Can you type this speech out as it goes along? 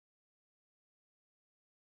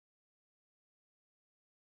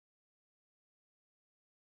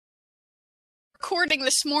recording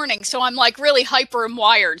this morning, so I'm like really hyper and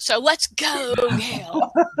wired. So let's go,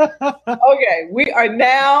 Gail. Okay, we are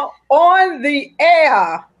now on the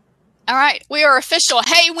air. All right, we are official.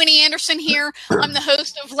 Hey, Winnie Anderson here. I'm the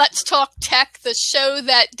host of Let's Talk Tech, the show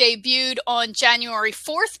that debuted on January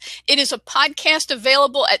 4th. It is a podcast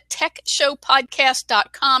available at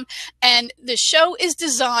techshowpodcast.com, and the show is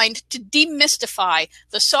designed to demystify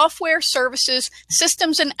the software, services,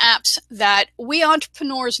 systems, and apps that we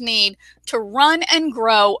entrepreneurs need to run and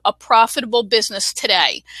grow a profitable business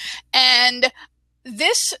today. And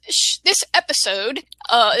this episode,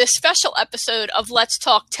 this special episode of Let's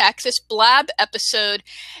Talk Tech, this blab episode,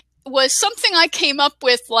 was something I came up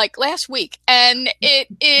with like last week, and it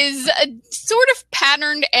is sort of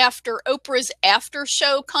patterned after Oprah's after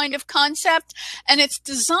show kind of concept, and it's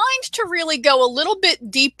designed to really go a little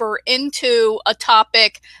bit deeper into a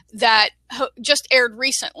topic that just aired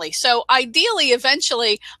recently. So ideally,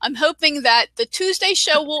 eventually, I'm hoping that the Tuesday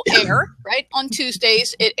show will air, right? On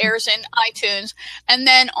Tuesdays, it airs in iTunes. And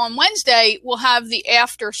then on Wednesday, we'll have the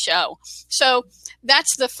after show. So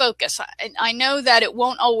that's the focus. I know that it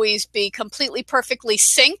won't always be completely perfectly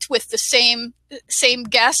synced with the same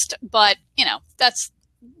guest, but, you know, that's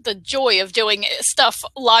the joy of doing stuff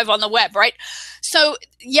live on the web, right? So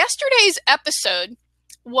yesterday's episode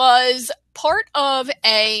was part of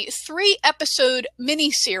a 3-episode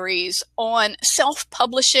mini-series on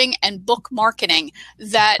self-publishing and book marketing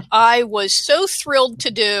that I was so thrilled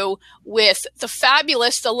to do with the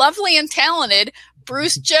fabulous, the lovely and talented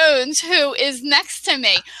Bruce Jones, who is next to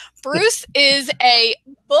me. Bruce is a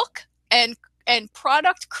book and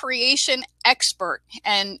product creation expert.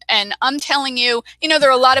 And I'm telling you, you know, there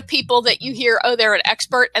are a lot of people that you hear, oh, they're an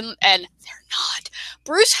expert, and they're not.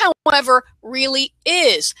 Bruce, however, really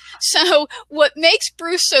is. So what makes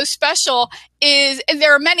Bruce so special is, and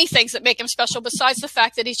there are many things that make him special besides the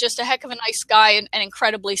fact that he's just a heck of a nice guy and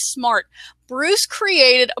incredibly smart. Bruce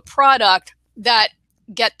created a product that,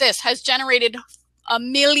 get this, has generated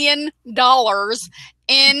 $1 million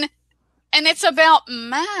and it's about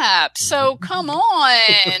maps. So come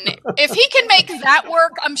on. If he can make that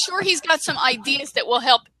work, I'm sure he's got some ideas that will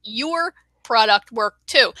help your product work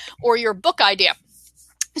too, or your book idea.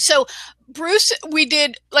 So Bruce, we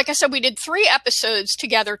did 3 episodes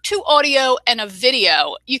together, 2 audio and a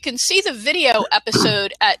video. You can see the video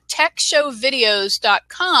episode at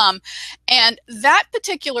techshowvideos.com. And that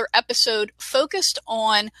particular episode focused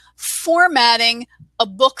on formatting a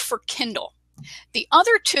book for Kindle. The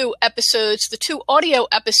other 2 episodes, the 2 audio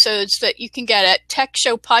episodes that you can get at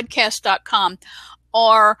techshowpodcast.com,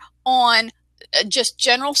 are on just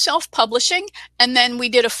general self-publishing, and then we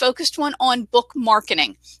did a focused one on book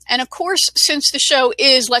marketing. And of course, since the show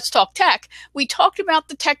is Let's Talk Tech, we talked about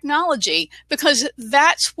the technology because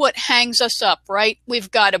that's what hangs us up, right?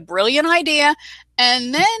 We've got a brilliant idea,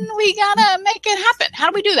 and then we gotta make it happen. How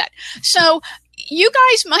do we do that? So you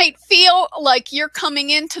guys might feel like you're coming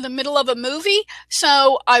into the middle of a movie.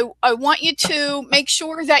 So I want you to make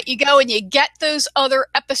sure that you go and you get those other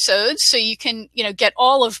episodes so you can, you know, get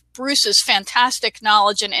all of Bruce's fantastic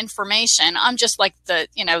knowledge and information. I'm just like the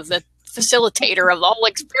facilitator of the whole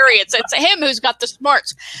experience. It's him who's got the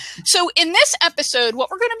smarts. So in this episode, what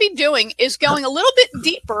we're going to be doing is going a little bit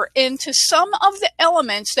deeper into some of the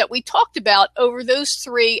elements that we talked about over those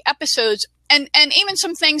 3 episodes, and even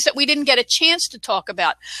some things that we didn't get a chance to talk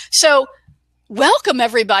about. So welcome,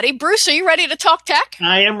 everybody. Bruce, are you ready to talk tech?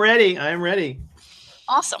 I am ready.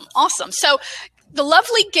 Awesome. So the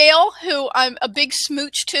lovely Gail, who I'm a big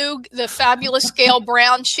smooch to, the fabulous Gail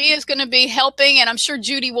Brown, she is going to be helping, and I'm sure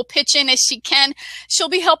Judy will pitch in as she can. She'll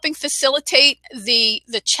be helping facilitate the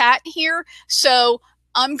chat here. So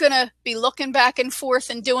I'm going to be looking back and forth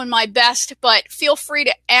and doing my best, but feel free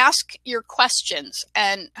to ask your questions,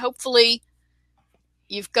 and hopefully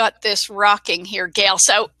you've got this rocking here, Gail.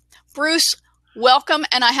 So Bruce, welcome,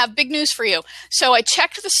 and I have big news for you. So I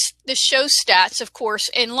checked the show stats. Of course,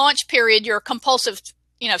 in launch period, you're a compulsive,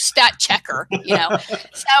 stat checker, So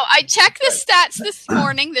I checked the stats this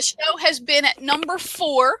morning. The show has been at number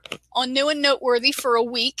 4 on New and Noteworthy for a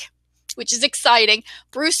week, which is exciting.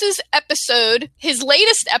 Bruce's episode, his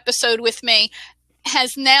latest episode with me,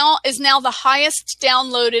 is now the highest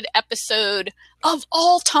downloaded episode of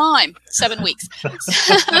all time, 7 weeks.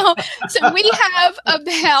 So we have I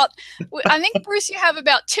think, Bruce, you have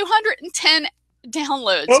about 210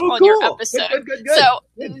 downloads on your episode. Good. So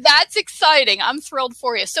that's exciting. I'm thrilled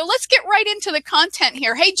for you. So let's get right into the content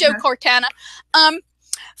here. Hey, Joe Cortana.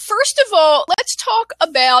 First of all, let's talk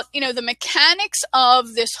about, the mechanics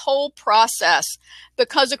of this whole process,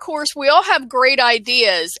 because of course we all have great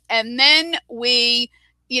ideas, and then we,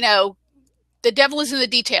 The devil is in the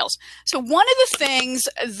details. So one of the things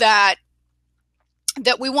that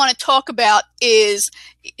we want to talk about is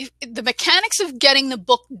the mechanics of getting the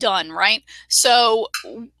book done, right? So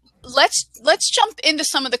let's jump into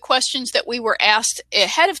some of the questions that we were asked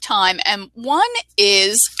ahead of time. And one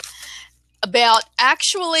is about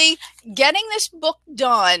actually getting this book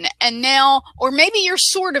done, and now, or maybe you're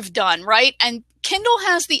sort of done, right? And Kindle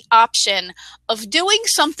has the option of doing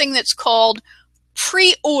something that's called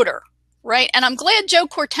pre-order, right? And I'm glad Joe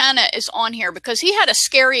Cortana is on here because he had a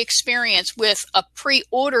scary experience with a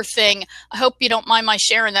pre-order thing. I hope you don't mind my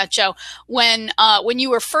sharing that, Joe, when you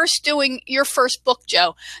were first doing your first book,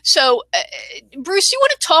 Joe. So, Bruce, you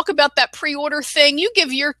want to talk about that pre-order thing? You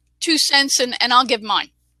give your 2 cents and I'll give mine.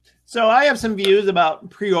 So I have some views about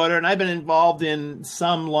pre-order, and I've been involved in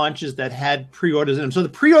some launches that had pre-orders in them. So the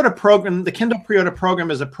pre-order program, the Kindle pre-order program,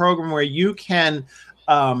 is a program where you can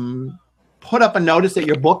put up a notice that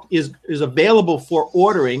your book is available for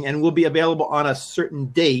ordering and will be available on a certain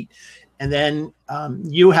date. And then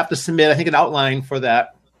you have to submit, I think, an outline for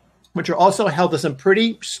that, which are also held to some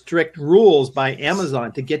pretty strict rules by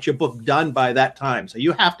Amazon to get your book done by that time. So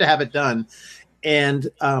you have to have it done. And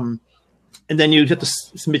then you have to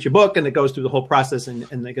submit your book, and it goes through the whole process,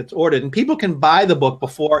 and it gets ordered. And people can buy the book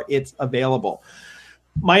before it's available.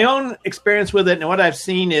 My own experience with it and what I've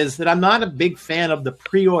seen is that I'm not a big fan of the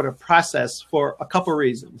pre-order process for a couple of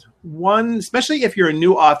reasons. One, especially if you're a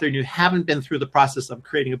new author and you haven't been through the process of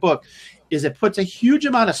creating a book, is it puts a huge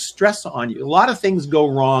amount of stress on you. A lot of things go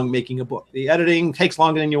wrong making a book. The editing takes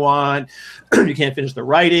longer than you want. You can't finish the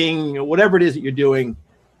writing, whatever it is that you're doing,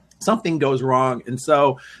 something goes wrong. And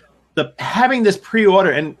so having this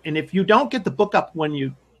pre-order, and if you don't get the book up when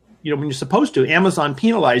when you're supposed to, Amazon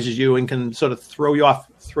penalizes you and can sort of throw you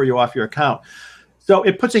off your account. So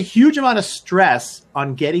it puts a huge amount of stress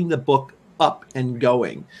on getting the book up and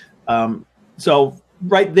going. So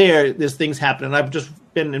right there's things happening. I've just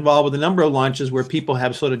been involved with a number of launches where people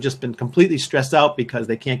have sort of just been completely stressed out because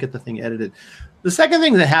they can't get the thing edited. The second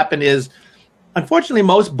thing that happened is, unfortunately,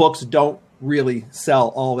 most books don't really sell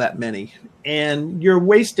all that many. And you're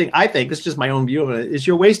wasting, I think, it's just my own view of it, is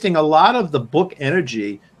you're wasting a lot of the book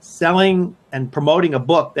energy selling and promoting a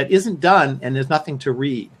book that isn't done and there's nothing to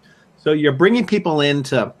read. So you're bringing people in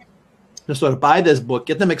to sort of buy this book,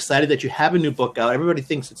 get them excited that you have a new book out. Everybody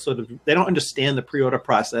thinks it's sort of, they don't understand the pre-order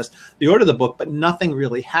process. They order the book, but nothing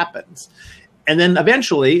really happens. And then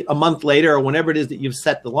eventually, a month later, or whenever it is that you've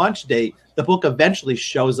set the launch date, the book eventually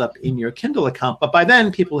shows up in your Kindle account. But by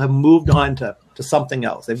then, people have moved on to something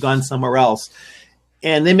else. They've gone somewhere else.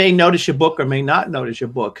 And they may notice your book or may not notice your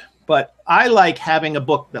book. But I like having a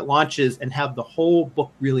book that launches and have the whole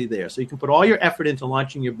book really there. So you can put all your effort into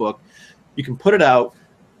launching your book. You can put it out,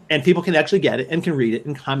 and people can actually get it and can read it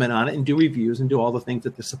and comment on it and do reviews and do all the things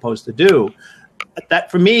that they're supposed to do. That,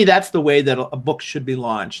 for me, that's the way that a book should be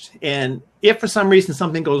launched. And if for some reason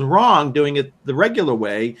something goes wrong doing it the regular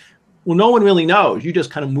way, well, no one really knows. You just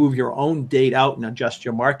kind of move your own date out and adjust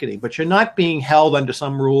your marketing. But you're not being held under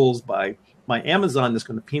some rules by Amazon that's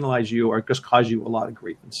going to penalize you or just cause you a lot of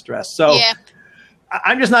grief and stress. So yeah.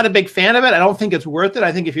 I'm just not a big fan of it. I don't think it's worth it.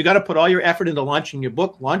 I think if you got to put all your effort into launching your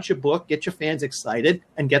book, launch your book, get your fans excited,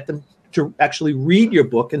 and get them to actually read your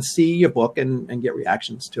book and see your book and get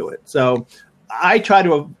reactions to it. So I try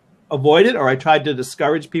to avoid it, or I tried to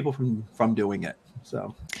discourage people from doing it.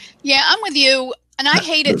 So, yeah, I'm with you. And I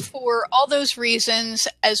hate it for all those reasons,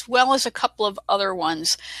 as well as a couple of other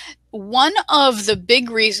ones. One of the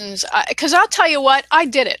big reasons, because I'll tell you what, I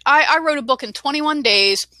did it. I wrote a book in 21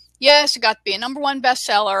 days. Yes, it got to be a #1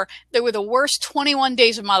 bestseller. They were the worst 21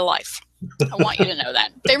 days of my life. I want you to know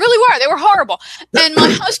that. They really were. They were horrible. And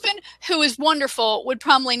my husband, who is wonderful, would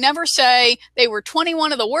probably never say they were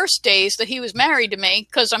 21 of the worst days that he was married to me,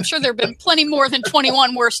 because I'm sure there have been plenty more than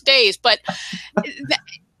 21 worst days. But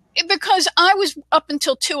because I was up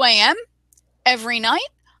until 2 a.m. every night.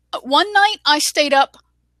 One night I stayed up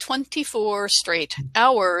 24 straight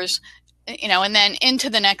hours, and then into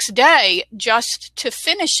the next day just to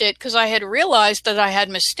finish it, because I had realized that I had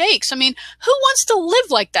mistakes. I mean, who wants to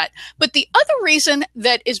live like that? But the other reason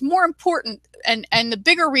that is more important, and the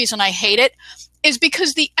bigger reason I hate it, is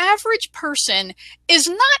because the average person is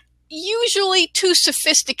not usually too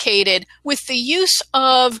sophisticated with the use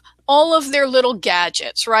of all of their little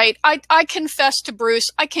gadgets, right? I confess to Bruce,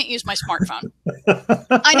 I can't use my smartphone.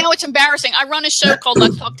 I know it's embarrassing. I run a show called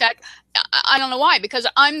Let's Talk Tech. I don't know why, because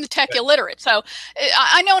I'm the tech illiterate. So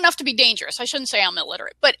I know enough to be dangerous. I shouldn't say I'm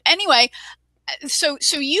illiterate. But anyway, so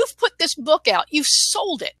you've put this book out. You've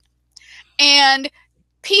sold it. And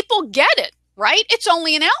people get it. right? It's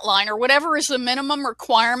only an outline or whatever is the minimum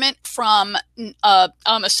requirement from, I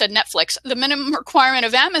almost said Netflix, the minimum requirement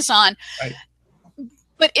of Amazon. Right.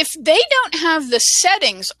 But if they don't have the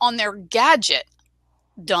settings on their gadget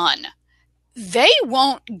done, they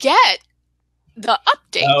won't get the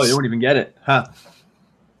updates. Oh, they won't even get it, huh?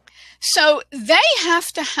 So they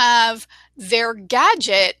have to have their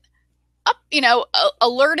gadget up,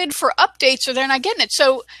 alerted for updates, or they're not getting it.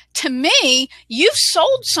 So to me, you've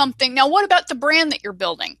sold something. Now, what about the brand that you're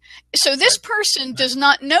building? So this person does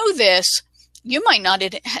not know this. You might not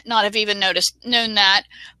have even known that,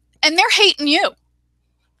 and they're hating you.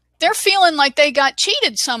 They're feeling like they got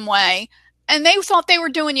cheated some way, and they thought they were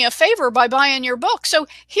doing you a favor by buying your book. So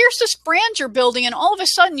here's this brand you're building, and all of a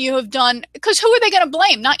sudden you have done, because who are they going to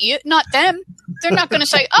blame? Not you, not them. They're not going to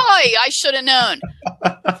say, "Oh, I should have known."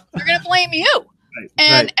 They're going to blame you. Right,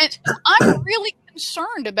 and I'm really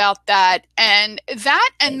concerned about that. And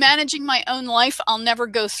managing my own life, I'll never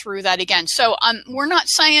go through that again. So we're not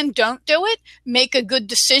saying don't do it. Make a good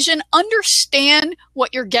decision. Understand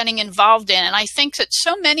what you're getting involved in. And I think that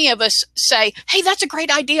so many of us say, "Hey, that's a great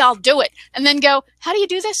idea. I'll do it." And then go, "How do you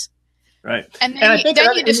do this?" Right. And I think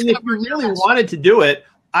if you really wanted to do it,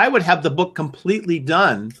 I would have the book completely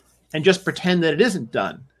done and just pretend that it isn't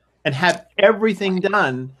done and have everything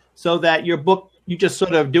done so that your book, you just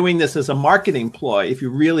sort of doing this as a marketing ploy if you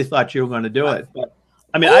really thought you were going to do it. But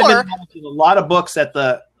I mean, I've been managing a lot of books at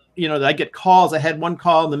that I get calls. I had one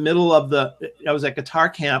call in the middle of I was at guitar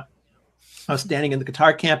camp. I was standing in the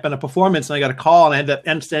guitar camp in a performance, and I got a call, and I ended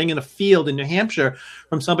up standing in a field in New Hampshire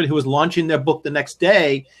from somebody who was launching their book the next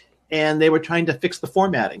day, and they were trying to fix the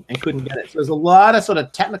formatting and couldn't get it. So there's a lot of sort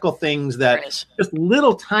of technical things just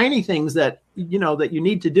little tiny things that you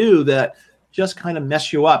need to do that just kind of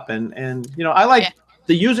mess you up. And I like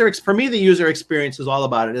the user. For me, the user experience is all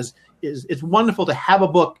about it. It's wonderful to have a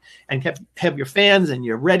book and have your fans and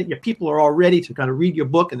your people are all ready to kind of read your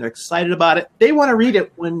book, and they're excited about it. They want to read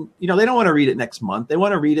it when they don't want to read it next month. They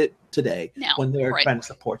want to read it today when they're trying to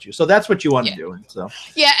support you. So that's what you want to do. And so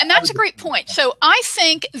and that's a great point. So I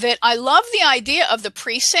think that I love the idea of the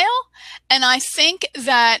pre-sale, and I think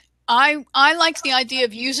that I like the idea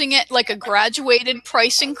of using it like a graduated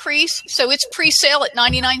price increase. So it's pre-sale at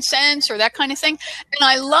 99 cents or that kind of thing. And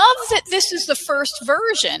I love that this is the first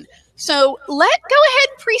version. So go ahead,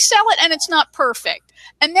 pre-sell it, and it's not perfect.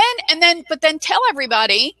 But then tell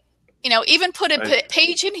everybody, even put a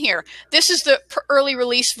page in here. This is the early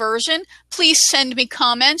release version. Please send me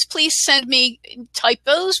comments. Please send me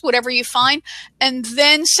typos, whatever you find, and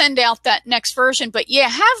then send out that next version. But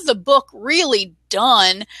have the book really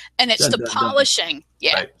done, and it's polishing.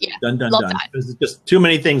 Done. Done. Love that. There's just too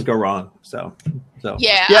many things go wrong. So So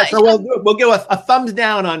we'll give a thumbs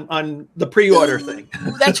down on the pre-order thing.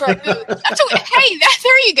 That's right.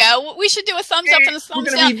 There you go. We should do a thumbs up and a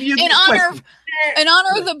thumbs down in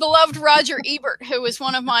honor of the beloved Roger Ebert, who is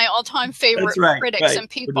one of my all-time favorite critics and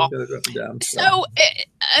people. So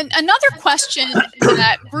another question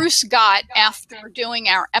that Bruce got after doing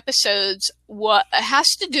our episodes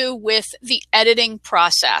has to do with the editing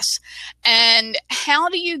process and how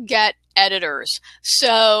do you get editors?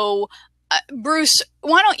 So Bruce,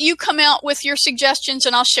 why don't you come out with your suggestions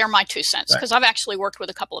and I'll share my 2 cents because I've actually worked with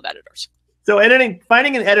a couple of editors. So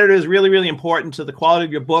finding an editor is really, really important to the quality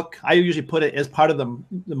of your book. I usually put it as part of the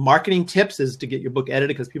marketing tips is to get your book edited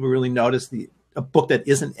because people really notice a book that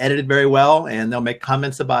isn't edited very well and they'll make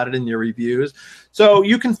comments about it in your reviews. So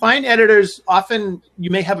you can find editors. Often you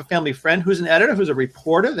may have a family friend who's an editor, who's a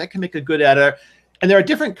reporter that can make a good editor. And there are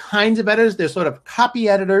different kinds of editors. There's sort of copy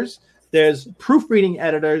editors. There's proofreading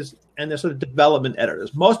editors. And there's sort of development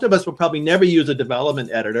editors. Most of us will probably never use a development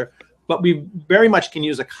editor, but we very much can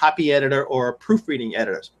use a copy editor or a proofreading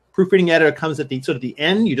editor. Proofreading editor comes at the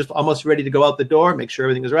end. You're just almost ready to go out the door, make sure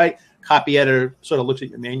everything is right. Copy editor sort of looks at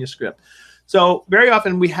your manuscript. So very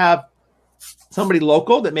often we have somebody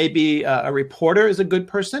local that may be a reporter is a good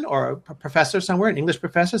person, or a professor somewhere, an English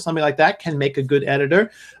professor, somebody like that can make a good editor.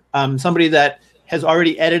 Somebody that has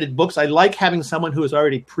already edited books. I like having someone who is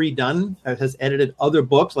already pre-done, has edited other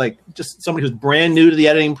books, like just somebody who's brand new to the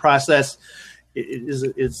editing process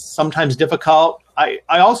is sometimes difficult. I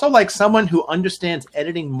also like someone who understands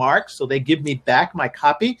editing marks, so they give me back my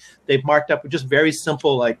copy. They've marked up with just very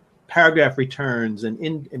simple like paragraph returns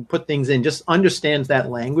and put things in, just understands that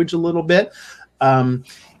language a little bit.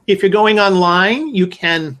 If you're going online, you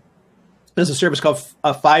can, there's a service called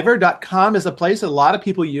Fiverr.com is a place that a lot of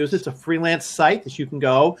people use. It's a freelance site that you can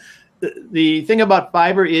go. The thing about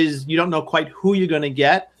Fiverr is you don't know quite who you're going to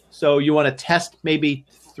get. So you want to test maybe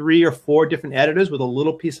 3 or 4 different editors with a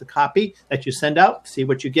little piece of copy that you send out, see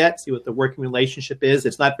what you get, see what the working relationship is.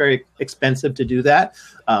 It's not very expensive to do that.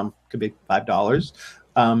 Could be $5.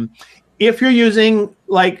 If you're using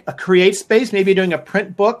like a CreateSpace, maybe doing a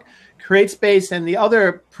print book, CreateSpace and the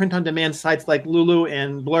other print-on-demand sites like Lulu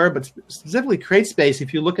and Blur, but specifically CreateSpace,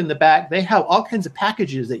 if you look in the back, they have all kinds of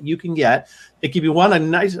packages that you can get. They give you a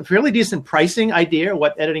nice, fairly decent pricing idea,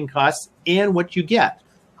 what editing costs, and what you get,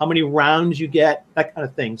 how many rounds you get, that kind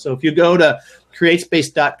of thing. So if you go to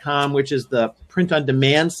CreateSpace.com, which is the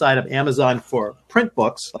print-on-demand side of Amazon for print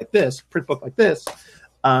books like this, print book like this,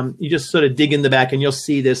 you just sort of dig in the back and you'll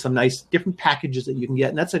see there's some nice different packages that you can get.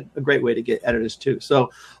 And that's a great way to get editors too.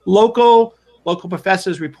 So local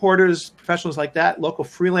professors, reporters, professionals like that, local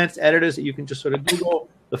freelance editors that you can just sort of Google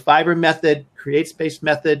the Fiverr method, CreateSpace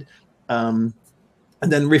method, and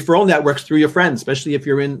then referral networks through your friends, especially if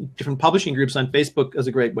you're in different publishing groups on Facebook, is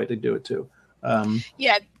a great way to do it too.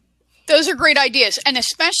 Yeah. Those are great ideas. And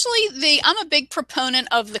especially I'm a big proponent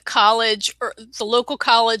of the college or the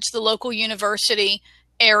local university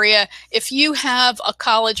area. If you have a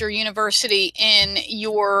college or university in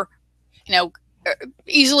your,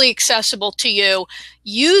 easily accessible to you,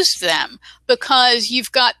 use them, because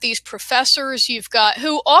you've got these professors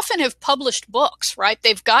who often have published books, right?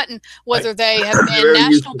 They've gotten, whether they have been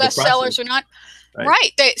national bestsellers or not.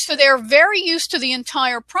 Right. So they're very used to the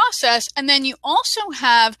entire process. And then you also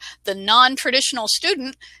have the non-traditional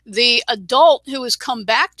student, the adult who has come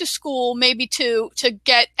back to school maybe to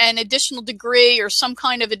get an additional degree or some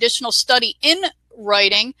kind of additional study in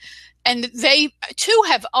writing. And they too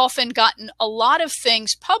have often gotten a lot of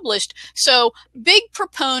things published. So big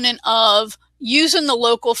proponent of using the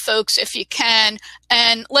local folks if you can.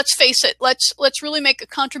 And let's face it, let's really make a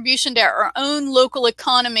contribution to our own local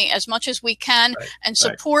economy as much as we can, and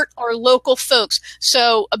support our local folks.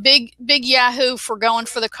 So a big yahoo for going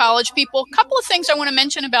for the college people. A couple of things I want to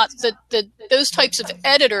mention about those types of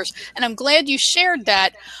editors, and I'm glad you shared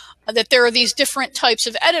that there are these different types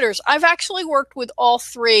of editors. I've actually worked with all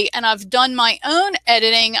 3, and I've done my own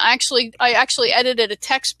editing. I actually edited a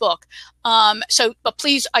textbook. But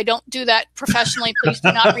please, I don't do that professionally. Please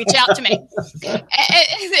do not reach out to me.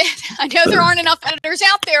 I know there aren't enough editors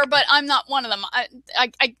out there, but I'm not one of them.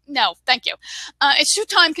 No, thank you. It's too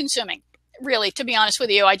time consuming, really, to be honest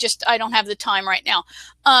with you. I don't have the time right now.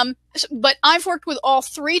 But I've worked with all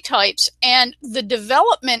 3 types, and the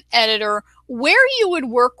development editor, where you would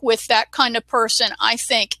work with that kind of person, I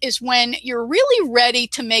think, is when you're really ready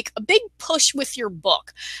to make a big push with your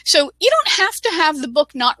book. So you don't have to have the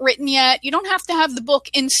book not written yet. You don't have to have the book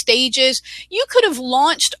in stages. You could have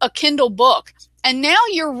launched a Kindle book, and now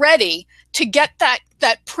you're ready to get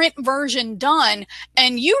that print version done,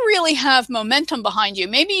 and you really have momentum behind you.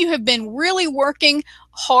 Maybe you have been really working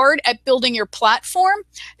hard at building your platform,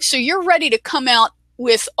 so you're ready to come out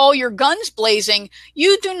with all your guns blazing.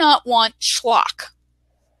 You do not want schlock.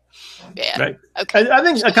 Yeah. Right. Okay. I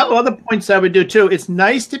think a couple other points I would do too. It's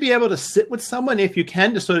nice to be able to sit with someone if you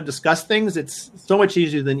can, to sort of discuss things. It's so much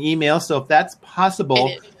easier than email. So if that's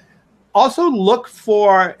possible, also look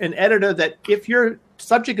for an editor that, if your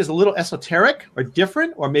subject is a little esoteric or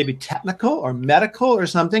different, or maybe technical or medical or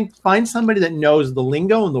something, find somebody that knows the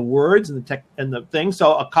lingo and the words and the tech and the thing.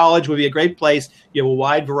 So a college would be a great place. You have a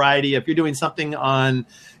wide variety. If you're doing something on,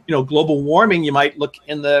 global warming, you might look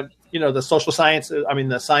in the social sciences,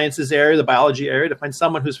 the sciences area, the biology area, to find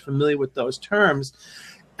someone who's familiar with those terms.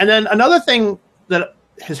 And then another thing that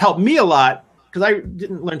has helped me a lot, because I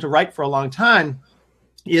didn't learn to write for a long time,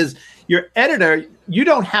 is your editor. You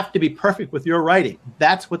don't have to be perfect with your writing.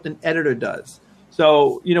 That's what an editor does.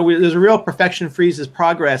 So, there's a real perfection freezes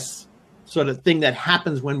progress sort of thing that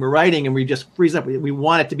happens when we're writing, and we just freeze up. We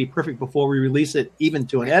want it to be perfect before we release it, even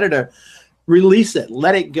to an editor. Release it,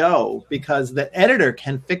 let it go, because the editor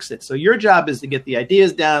can fix it. So your job is to get the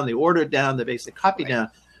ideas down, the order down, the basic copy down.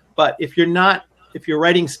 But if your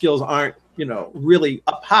writing skills aren't, really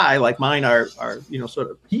up high, like mine are,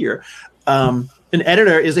 sort of here, an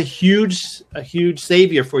editor is a huge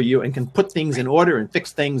savior for you, and can put things in order and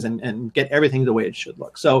fix things and get everything the way it should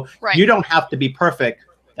look. So you don't have to be perfect.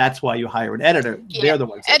 That's why you hire an editor. Yeah. They're the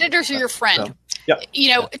ones. Editors are your friend. So,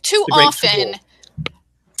 yep. Too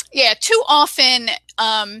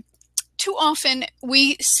often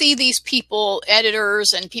we see these people,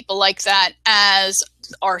 editors and people like that, as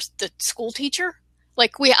the school teacher.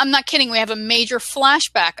 Like I'm not kidding. We have a major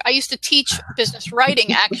flashback. I used to teach business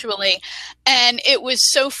writing, actually, and it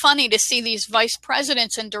was so funny to see these vice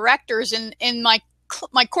presidents and directors in my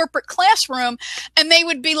my corporate classroom, and they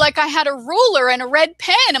would be like, I had a ruler and a red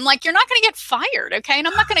pen. I'm like, you're not going to get fired, okay? And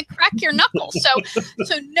I'm not going to crack your knuckles.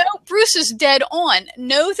 So no, Bruce is dead on.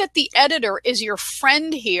 Know that the editor is your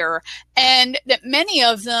friend here, and that many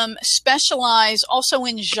of them specialize also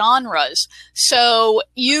in genres. So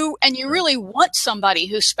you really want somebody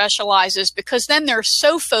who specializes, because then they're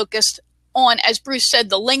so focused on, as Bruce said,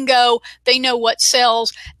 the lingo. They know what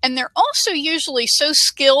sells, and they're also usually so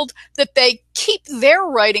skilled that they keep their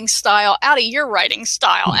writing style out of your writing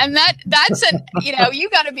style. And that's you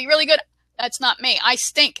got to be really good. That's not me. I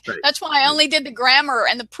stink. Right. That's why I only did the grammar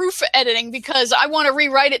and the proof editing, because I want to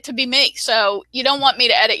rewrite it to be me. So you don't want me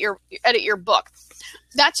to edit your book.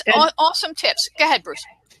 That's awesome tips. Go ahead, Bruce.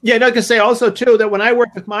 Yeah, no, I can say also too that when I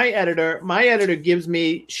work with my editor gives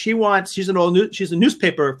me, she's a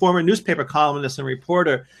former newspaper columnist and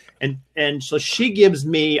reporter, and so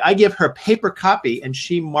I give her paper copy and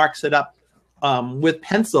she marks it up with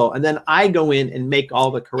pencil, and then I go in and make all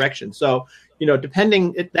the corrections. So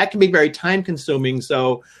that can be very time consuming.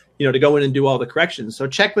 So to go in and do all the corrections. So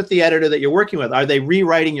check with the editor that you're working with. Are they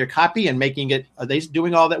rewriting your copy and making it? Are they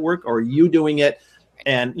doing all that work, or are you doing it?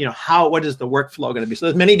 And what is the workflow going to be? So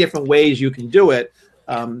there's many different ways you can do it.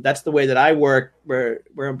 That's the way that I work, where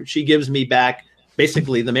she gives me back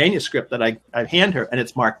basically the manuscript that I hand her, and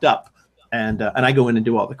it's marked up, and I go in and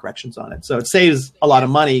do all the corrections on it. So it saves a lot of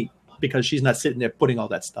money because she's not sitting there putting all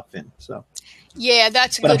that stuff in. So yeah,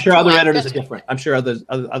 that's a good point. I'm sure point. other editors are different. I'm sure other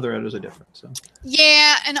editors are different. So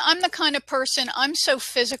yeah, and I'm the kind of person, I'm so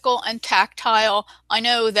physical and tactile. I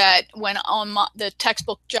know that when on the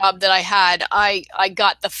textbook job that I had, I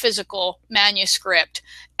got the physical manuscript,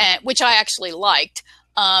 which I actually liked.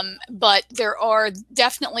 But there are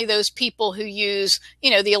definitely those people who use,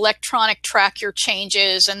 the electronic track your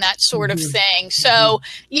changes and that sort of thing. So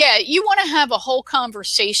yeah, you want to have a whole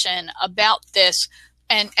conversation about this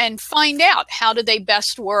and find out, how do they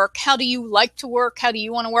best work? How do you like to work? How do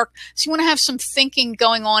you want to work? So you want to have some thinking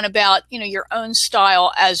going on about, your own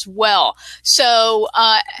style as well. So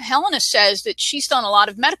Helena says that she's done a lot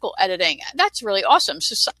of medical editing. That's really awesome.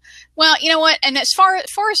 So, well, you know what? And as far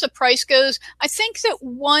as the price goes, I think that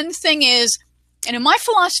one thing is, and my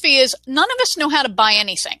philosophy is, none of us know how to buy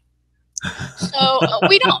anything. So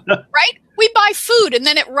we don't, right? We buy food and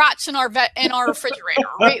then it rots in our refrigerator.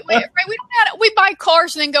 Right? We buy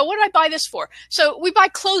cars and then go, what did I buy this for? So we buy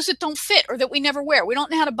clothes that don't fit or that we never wear. We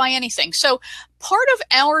don't know how to buy anything. So part of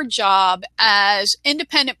our job as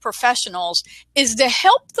independent professionals is to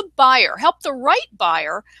help the right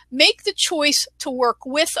buyer make the choice to work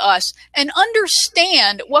with us and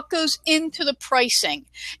understand what goes into the pricing.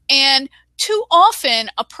 And too often,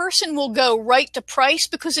 a person will go right to price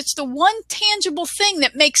because it's the one tangible thing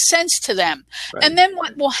that makes sense to them. Right. And then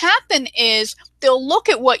what will happen is they'll look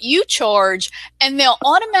at what you charge and they'll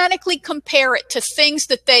automatically compare it to things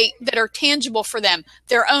that are tangible for them.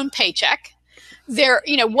 Their own paycheck,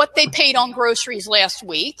 what they paid on groceries last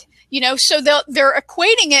week. So they're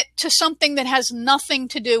equating it to something that has nothing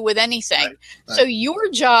to do with anything. Right. So your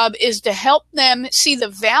job is to help them see the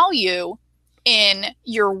value in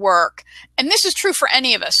your work. And this is true for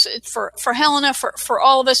any of us, for Helena, for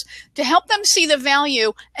all of us, to help them see the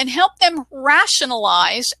value and help them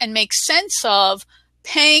rationalize and make sense of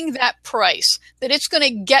paying that price, that it's going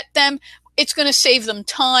to get them, it's going to save them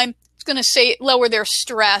time, it's going to lower their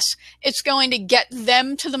stress, it's going to get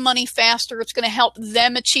them to the money faster, it's going to help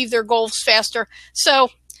them achieve their goals faster. So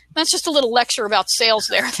that's just a little lecture about sales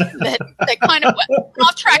there that kind of went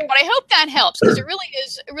off track, but I hope that helps because it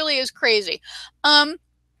really is crazy.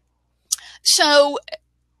 So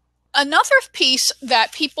another piece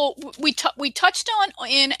that we touched on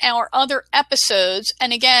in our other episodes,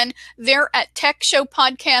 and again, they're at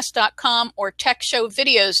techshowpodcast.com or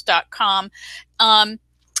techshowvideos.com.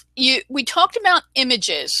 We talked about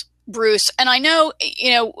images, Bruce, and I know,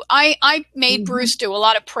 I made Bruce do a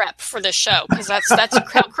lot of prep for this show because that's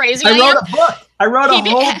how crazy I wrote a book. I wrote a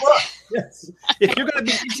whole book. Yes. If you're going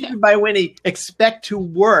to be interviewed by Winnie, expect to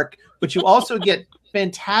work, but you also get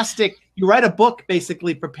fantastic. You write a book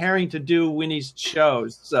basically preparing to do Winnie's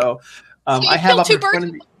shows. So I have up in front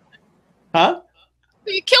of me. Huh?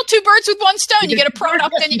 You kill two birds with one stone. You get a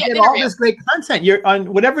product, and you get an all interview. This great content. You're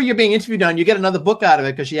on whatever you're being interviewed on. You get another book out of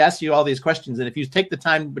it because she asks you all these questions. And if you take the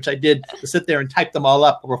time, which I did, to sit there and type them all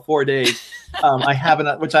up over 4 days, I have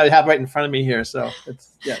which I have right in front of me here. So it's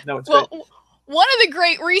great. One of the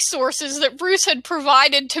great resources that Bruce had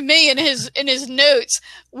provided to me in his notes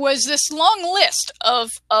was this long list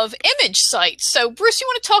of image sites. So, Bruce, you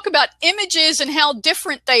want to talk about images and how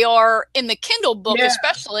different they are in the Kindle book,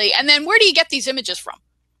 especially, and then where do you get these images from?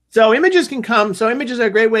 So images can come. So images are a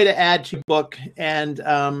great way to add to your book. And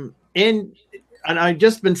I've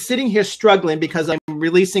just been sitting here struggling because I'm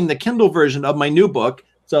releasing the Kindle version of my new book.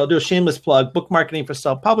 So I'll do a shameless plug, Book Marketing for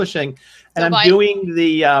Self-Publishing. And I'm doing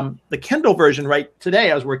the Kindle version right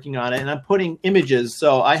today. I was working on it, and I'm putting images.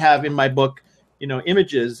 So I have in my book,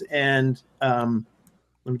 images. And let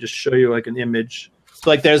me just show you like an image. So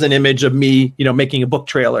like there's an image of me, making a book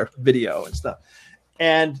trailer video and stuff.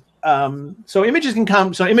 And so images can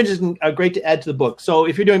come. So images are great to add to the book. So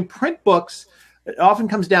if you're doing print books, it often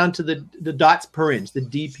comes down to the dots per inch, the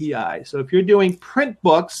DPI. So if you're doing print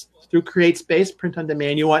books through CreateSpace, print on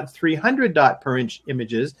demand, you want 300 dot per inch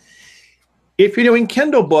images. If you're doing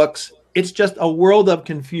Kindle books, it's just a world of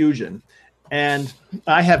confusion. And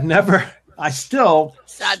I still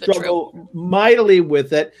struggle mightily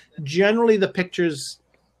with it. Generally, the pictures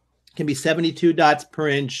can be 72 dots per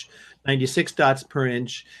inch, 96 dots per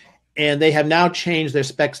inch. And they have now changed their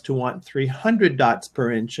specs to want 300 dots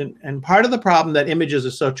per inch. And part of the problem that images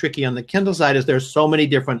are so tricky on the Kindle side is there's so many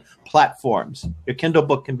different platforms. Your Kindle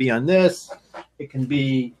book can be on this. It can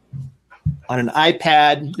be on an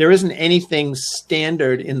iPad. There isn't anything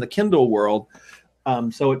standard in the Kindle world.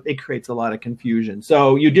 So it creates a lot of confusion.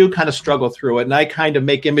 So you do kind of struggle through it. And I kind of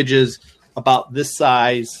make images about this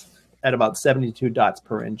size at about 72 dots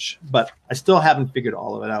per inch. But I still haven't figured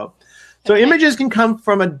all of it out. So images can come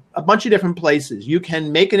from a bunch of different places. You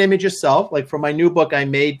can make an image yourself. Like for my new book, I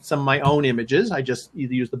made some of my own images. I just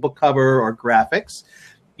either use the book cover or graphics.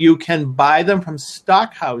 You can buy them from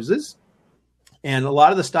stock houses. And a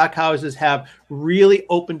lot of the stock houses have really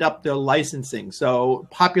opened up their licensing. So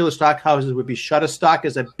popular stock houses would be Shutterstock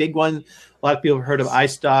is a big one. A lot of people have heard of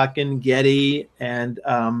iStock and Getty and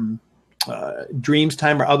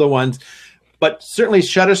Dreamstime or other ones. But certainly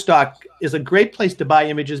Shutterstock is a great place to buy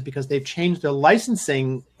images because they've changed their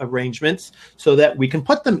licensing arrangements so that we can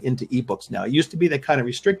put them into ebooks now. It used to be they kind of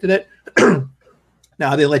restricted it.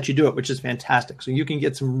 Now they let you do it, which is fantastic. So you can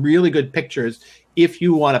get some really good pictures if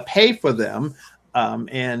you want to pay for them.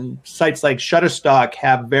 And sites like Shutterstock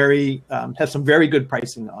have some very good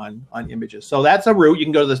pricing on images. So that's a route. You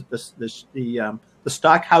can go to the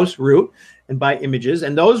stock house route and buy images.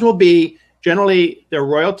 And those will be generally, they're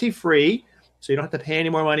royalty free. So you don't have to pay any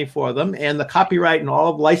more money for them. And the copyright and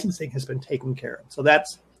all of licensing has been taken care of. So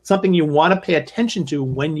that's something you want to pay attention to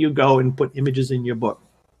when you go and put images in your book.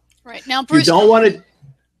 Right. Now, Bruce, you don't want to.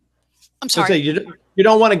 I'm sorry. You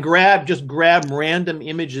don't want to just grab random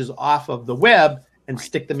images off of the web and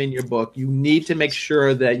stick them in your book. You need to make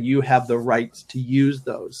sure that you have the rights to use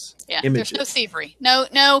those images. There's no thievery. No.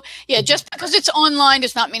 Yeah, just because it's online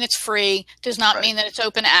does not mean it's free, does not mean that it's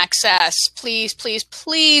open access. Please, please,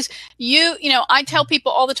 please. I tell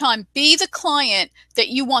people all the time, be the client that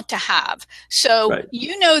you want to have. So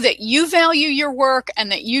you know that you value your work and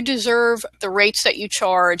that you deserve the rates that you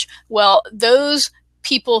charge. Well, those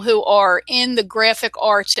people who are in the graphic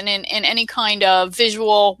arts and in any kind of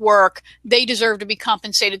visual work, they deserve to be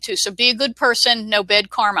compensated too. So be a good person, no bad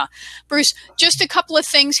karma. Bruce, just a couple of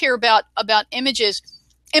things here about images.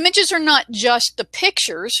 Images are not just the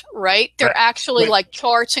pictures, right? They're actually like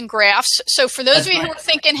charts and graphs. So for those of you who are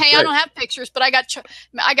thinking, hey, I don't have pictures, but I got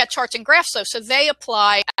charts and graphs though. So they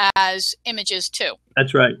apply as images too.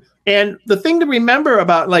 That's right. And the thing to remember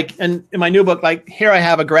about in my new book, like here I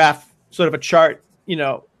have a graph, sort of a chart,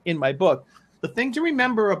 in my book. The thing to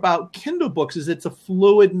remember about Kindle books is it's a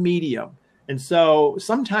fluid medium. And so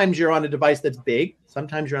sometimes you're on a device that's big,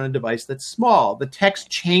 sometimes you're on a device that's small. The text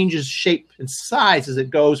changes shape and size as it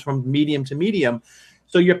goes from medium to medium.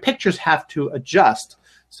 So your pictures have to adjust.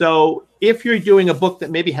 So if you're doing a book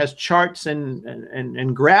that maybe has charts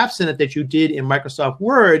and graphs in it that you did in Microsoft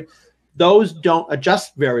Word, those don't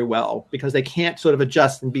adjust very well because they can't sort of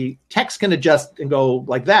adjust text can adjust and go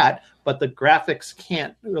like that, but the graphics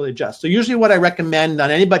can't really adjust. So usually what I recommend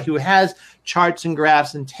on anybody who has charts and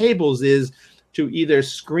graphs and tables is to either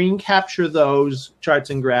screen capture those charts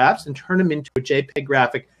and graphs and turn them into a JPEG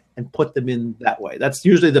graphic and put them in that way. That's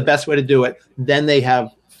usually the best way to do it. Then they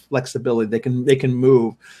have flexibility. They can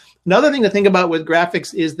move. Another thing to think about with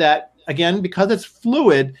graphics is that, again, because it's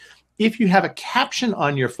fluid, if you have a caption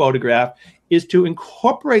on your photograph, is to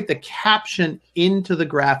incorporate the caption into the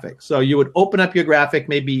graphic. So you would open up your graphic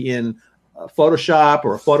maybe in Photoshop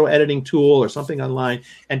or a photo editing tool or something online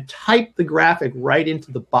and type the graphic right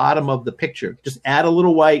into the bottom of the picture. Just add a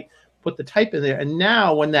little white, put the type in there. And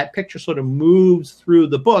now when that picture sort of moves through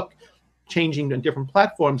the book, changing on different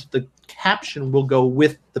platforms, the caption will go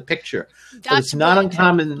with the picture. So it's not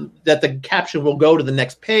uncommon that the caption will go to the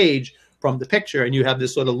next page from the picture, and you have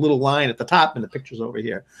this sort of little line at the top, and the picture's over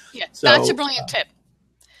here. Yeah, so that's a brilliant tip.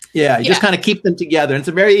 Yeah, you just kind of keep them together. And it's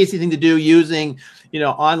a very easy thing to do using,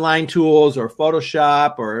 online tools or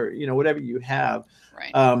Photoshop or, whatever you have.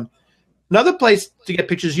 Right. Another place to get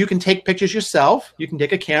pictures, you can take pictures yourself. You can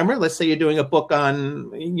take a camera. Let's say you're doing a book on,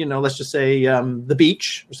 let's just say the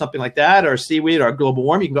beach or something like that, or seaweed or global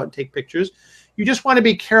warming. You can go out and take pictures. You just want to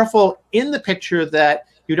be careful in the picture that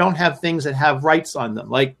you don't have things that have rights on them,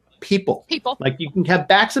 like people. Like you can have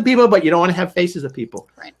backs of people, but you don't want to have faces of people.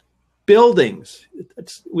 Right. Buildings.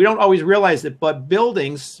 We don't always realize it, but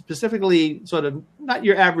buildings, specifically sort of not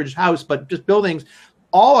your average house, but just buildings,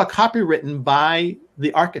 all are copywritten by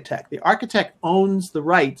the architect. The architect owns the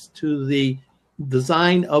rights to the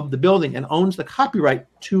design of the building and owns the copyright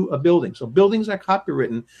to a building. So buildings are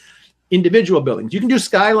copywritten, individual buildings. You can do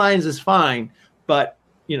skylines is fine, but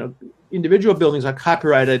individual buildings are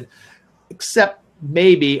copyrighted, except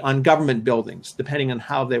maybe on government buildings, depending on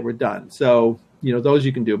how they were done. So those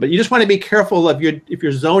you can do, but you just want to be careful if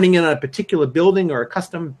you're zoning in on a particular building or a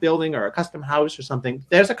custom building or a custom house or something.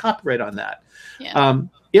 There's a copyright on that. Yeah.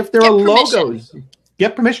 If there are logos,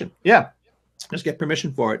 get permission. Yeah, just get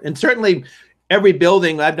permission for it. And certainly, every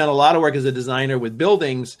building. I've done a lot of work as a designer with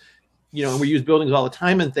buildings. And we use buildings all the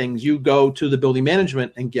time and things. You go to the building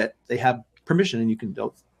management and they have permission, and you can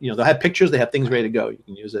they'll have pictures. They have things ready to go. You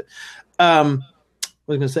can use it. I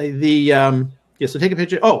was going to say so take a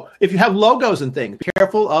picture. Oh, if you have logos and things, be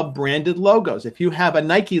careful of branded logos. If you have a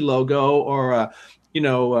Nike logo or a,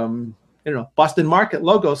 Boston Market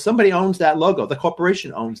logo, somebody owns that logo. The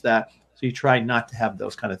corporation owns that. So you try not to have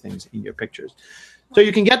those kind of things in your pictures. So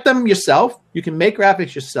you can get them yourself. You can make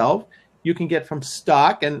graphics yourself. You can get from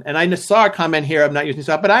stock. And I saw a comment here, I'm not using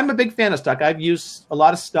stock, but I'm a big fan of stock. I've used a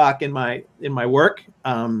lot of stock in my work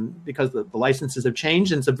because the licenses have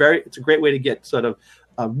changed. And it's a great way to get sort of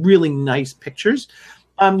really nice pictures.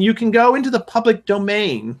 You can go into the public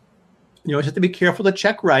domain. You have to be careful to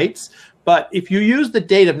check rights. But if you use the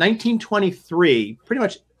date of 1923, pretty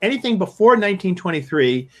much anything before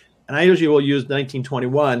 1923, and I usually will use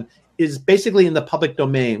 1921, is basically in the public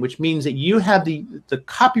domain, which means that you have the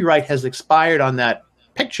copyright has expired on that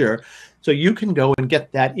picture. So you can go and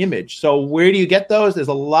get that image. So where do you get those? There's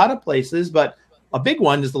a lot of places, but a big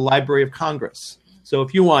one is the Library of Congress. So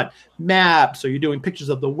if you want maps or you're doing pictures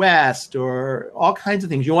of the West or all kinds of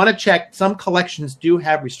things, you want to check. Some collections do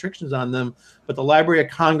have restrictions on them, but the Library of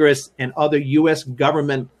Congress and other U.S.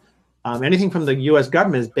 government, anything from the U.S.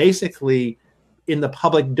 government is basically in the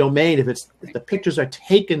public domain if the pictures are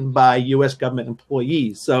taken by U.S. government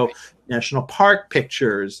employees. So national park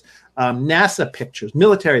pictures, NASA pictures,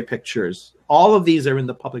 military pictures, all of these are in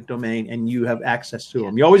the public domain and you have access to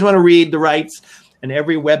them. You always want to read the rights. And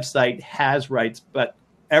every website has rights, but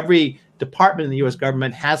every department in the U.S.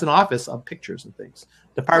 government has an office of pictures and things.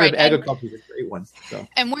 Department of Agriculture is a great one. So.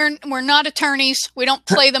 And we're not attorneys. We don't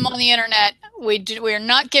play them on the internet. We're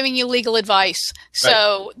not giving you legal advice.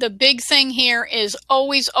 So the big thing here is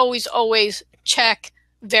always, always, always check,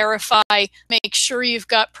 verify, make sure you've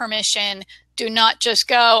got permission. Do not just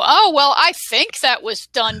go, oh, well, I think that was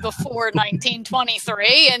done before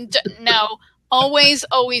 1923. And no. Always,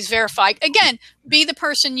 always verify. Again, be the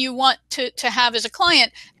person you want to have as a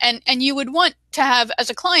client. And you would want to have as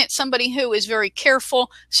a client somebody who is very careful,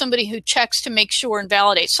 somebody who checks to make sure and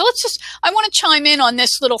validates. So I want to chime in on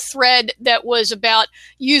this little thread that was about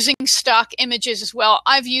using stock images as well.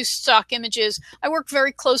 I've used stock images. I work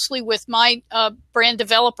very closely with my brand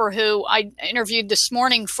developer who I interviewed this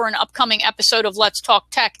morning for an upcoming episode of Let's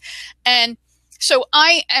Talk Tech. And so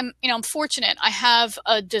I am, I'm fortunate. I have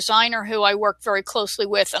a designer who I work very closely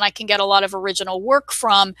with and I can get a lot of original work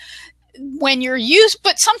from when you're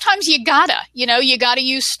but sometimes you gotta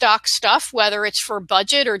use stock stuff, whether it's for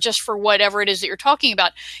budget or just for whatever it is that you're talking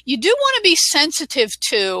about. You do want to be sensitive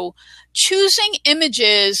to choosing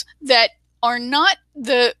images that are not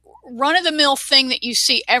the run-of-the-mill thing that you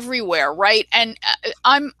see everywhere, right? And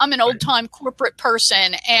I'm an old-time corporate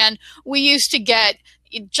person, and we used to get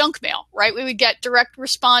junk mail, right? We would get direct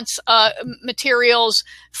response materials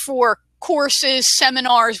for courses,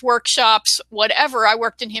 seminars, workshops, whatever. I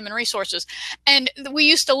worked in human resources. And we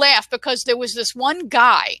used to laugh because there was this one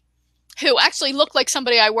guy who actually looked like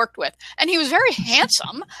somebody I worked with. And he was very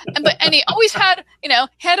handsome. And he always had,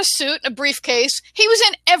 had a suit, a briefcase. He was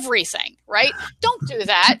in everything, right? Don't do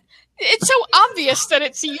that. It's so obvious that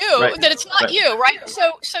it's you, that it's not you, right?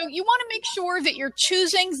 So you want to make sure that you're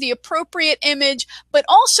choosing the appropriate image, but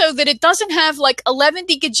also that it doesn't have like 11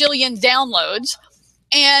 gajillion downloads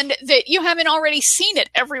and that you haven't already seen it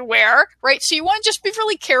everywhere, right? So you want to just be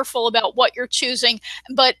really careful about what you're choosing.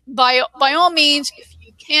 But by all means, if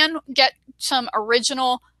you can get some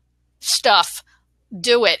original stuff,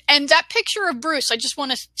 do it. And that picture of Bruce, I just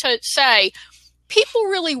want to say, people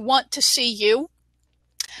really want to see you.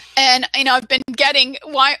 And, you know, I've been getting,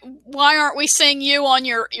 why aren't we seeing you on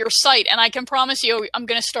your site? And I can promise you, I'm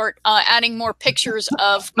going to start adding more pictures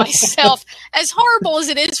of myself, as horrible as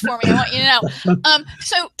it is for me. I want you to know.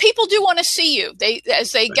 So people do want to see you.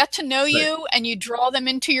 As they get to know you and you draw them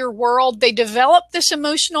into your world, they develop this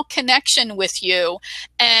emotional connection with you.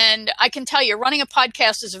 And I can tell you, running a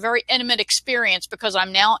podcast is a very intimate experience because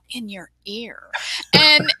I'm now in your ear.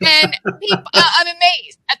 And people, I'm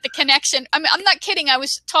amazed at the connection. I'm not kidding. I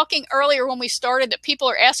was talking earlier when we started that people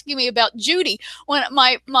are asking me about Judy, when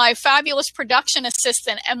my fabulous production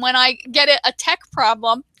assistant, and when I get a tech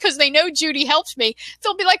problem, because they know Judy helps me,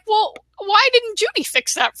 they'll be like, well, why didn't Judy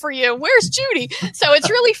fix that for you? Where's Judy? So it's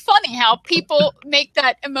really funny how people make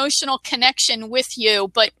that emotional connection with you.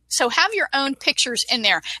 But so have your own pictures in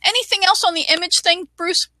there. Anything else on the image thing,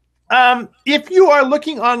 Bruce? If you are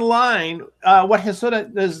looking online, there's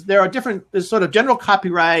sort of general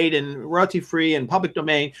copyright and royalty free and public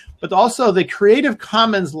domain, but also the Creative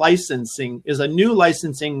Commons licensing is a new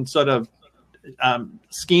licensing sort of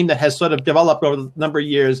scheme that has sort of developed over a number of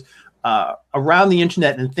years around the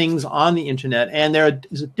internet and things on the internet. And there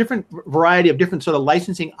is a different variety of different sort of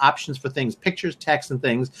licensing options for things, pictures, text, and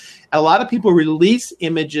things. And a lot of people release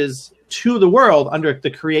images to the world under the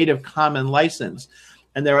Creative Commons license.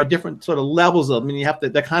 And there are different sort of levels of them. I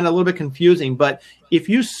mean, they're kind of a little bit confusing. But if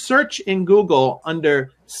you search in Google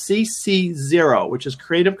under CC0, which is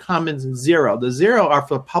Creative Commons 0, the 0 are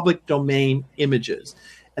for public domain images.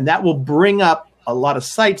 And that will bring up a lot of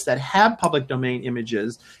sites that have public domain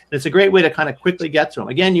images. And it's a great way to kind of quickly get to them.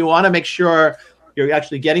 Again, you want to make sure you're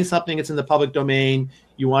actually getting something that's in the public domain.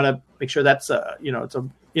 You want to make sure that's it's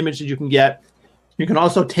an image that you can get. You can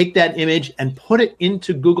also take that image and put it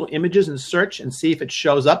into Google Images and search and see if it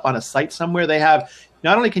shows up on a site somewhere. They have,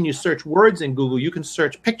 not only can you search words in Google, you can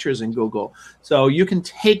search pictures in Google. So you can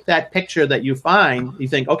take that picture that you find, you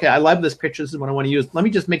think, okay, I love this picture, this is what I want to use. Let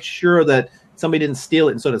me just make sure that somebody didn't steal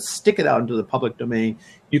it and sort of stick it out into the public domain.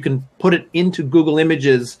 You can put it into Google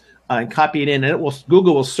Images and copy it in, and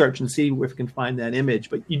Google will search and see if it can find that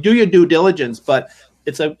image. But you do your due diligence, but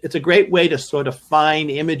it's a great way to sort of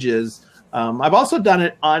find images. I've also done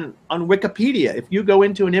it on Wikipedia. If you go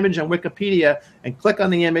into an image on Wikipedia and click on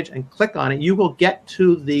the image and click on it, you will get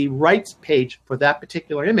to the rights page for that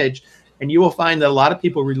particular image, and you will find that a lot of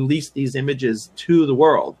people release these images to the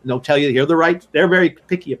world. And they'll tell you, here are the rights. They're very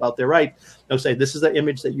picky about their rights. They'll say, this is the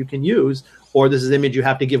image that you can use, or this is an image you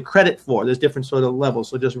have to give credit for. There's different sort of levels,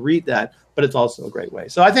 so just read that, but it's also a great way.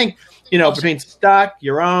 So I think, between stock,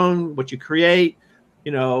 your own, what you create, a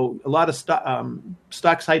lot of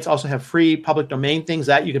stock sites also have free public domain things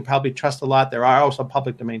that you can probably trust a lot. There are also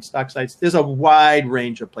public domain stock sites. There's a wide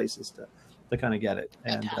range of places to kind of get it.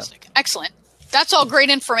 Fantastic. Excellent. That's all great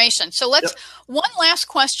information. So one last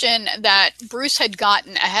question that Bruce had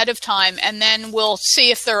gotten ahead of time, and then we'll see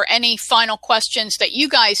if there are any final questions that you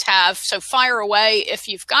guys have. So fire away if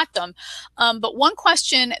you've got them. But one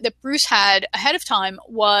question that Bruce had ahead of time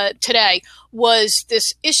today was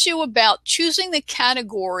this issue about choosing the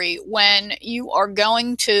category when you've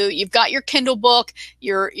got your Kindle book,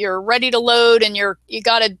 you're ready to load, and you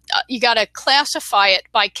gotta classify it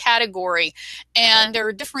by category, and there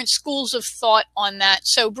are different schools of thought on that.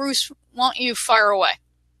 So Bruce, why don't you fire away?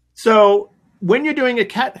 So when you're doing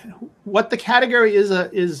what the category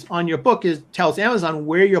is on your book tells Amazon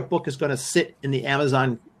where your book is going to sit in the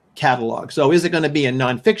Amazon catalog. So is it going to be in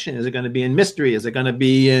nonfiction? Is it going to be in mystery? Is it going to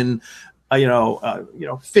be in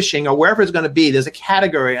fishing, or wherever it's going to be? There's a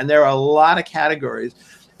category, and there are a lot of categories.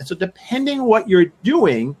 And so depending what you're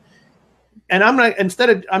doing, and I'm not going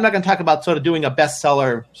to talk about sort of doing a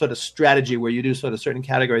bestseller sort of strategy where you do sort of certain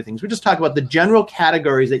category things. We just talk about the general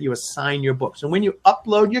categories that you assign your books. And when you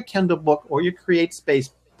upload your Kindle book or your CreateSpace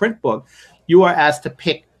print book, you are asked to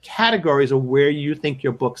pick categories of where you think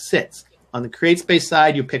your book sits. On the CreateSpace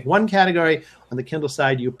side, you pick one category. On the Kindle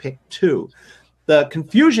side, you pick two. The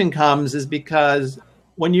confusion comes is because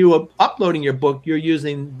when you are uploading your book, you're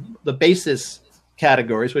using the basis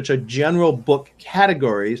categories, which are general book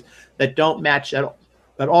categories that don't match at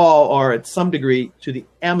all or at some degree to the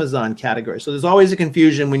Amazon category. So there's always a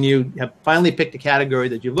confusion when you have finally picked a category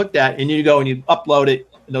that you've looked at, and you go and you upload it,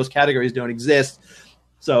 and those categories don't exist.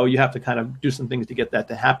 So you have to kind of do some things to get that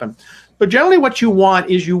to happen. But generally what you want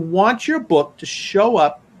is you want your book to show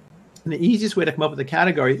up, and the easiest way to come up with a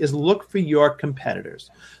category is look for your competitors.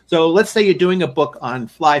 So let's say you're doing a book on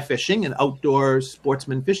fly fishing and outdoor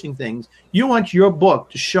sportsman fishing things. You want your book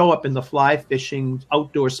to show up in the fly fishing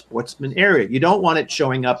outdoor sportsman area. You don't want it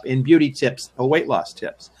showing up in beauty tips or weight loss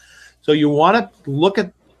tips. So you want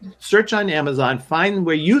to search on Amazon, find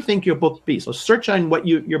where you think your book be. So search on what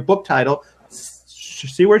your book title,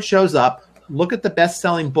 see where it shows up, look at the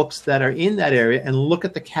best-selling books that are in that area, and look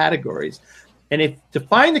at the categories. And to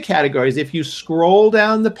find the categories, if you scroll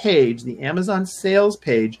down the page, the Amazon sales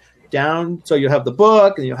page, down, so you'll have the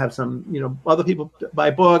book, and you'll have some, other people buy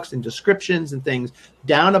books and descriptions and things.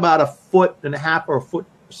 Down about 1.5 feet or a foot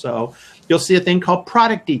or so, you'll see a thing called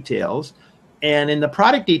product details. And in the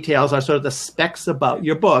product details are sort of the specs about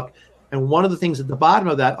your book. And one of the things at the bottom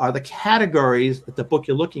of that are the categories that the book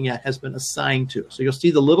you're looking at has been assigned to. So you'll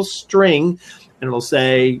see the little string, and it'll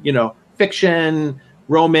say, fiction,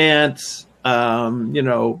 romance,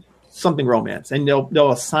 something romance, and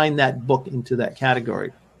they'll assign that book into that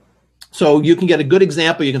category. So you can get a good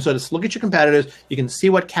example. You can sort of look at your competitors. You can see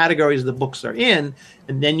what categories the books are in,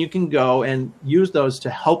 and then you can go and use those to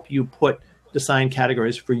help you assign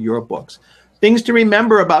categories for your books. Things to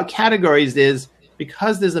remember about categories is,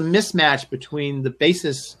 because there's a mismatch between the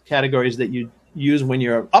basis categories that you use when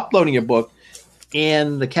you're uploading your book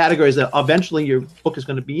and the categories that eventually your book is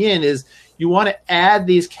going to be in, is you want to add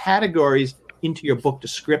these categories into your book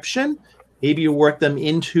description. Maybe you work them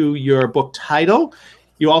into your book title.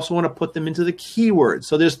 You also want to put them into the keywords.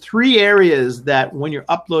 So there's 3 areas that when you're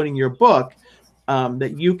uploading your book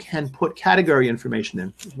that you can put category information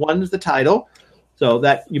in. One is the title. So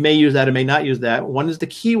that you may use that or may not use that. One is the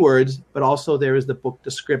keywords, but also there is the book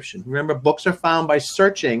description. Remember, books are found by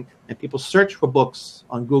searching, and people search for books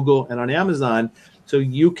on Google and on Amazon. So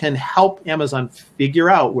you can help Amazon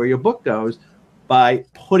figure out where your book goes by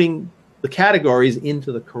putting the categories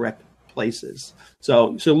into the correct places.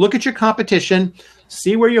 So look at your competition,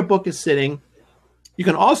 see where your book is sitting. You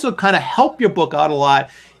can also kind of help your book out a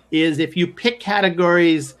lot is if you pick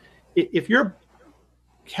categories, if your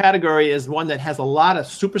category is one that has a lot of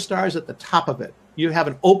superstars at the top of it. You have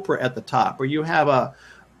an Oprah at the top, or you have a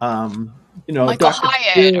Michael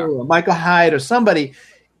Hyatt or Michael Hyatt or somebody.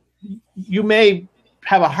 You may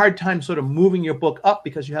have a hard time sort of moving your book up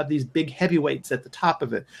because you have these big heavyweights at the top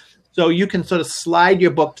of it. So you can sort of slide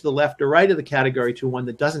your book to the left or right of the category to one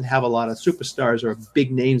that doesn't have a lot of superstars or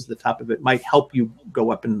big names at the top of it. Might help you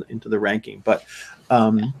go up into the ranking. But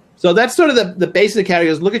so that's sort of the basic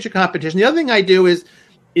categories. Look at your competition. The other thing I do is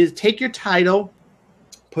take your title,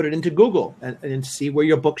 put it into Google, and see where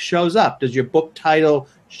your book shows up. Does your book title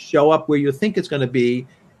show up where you think it's going to be?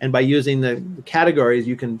 And by using the categories,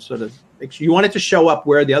 you can sort of make sure you want it to show up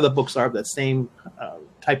where the other books are of that same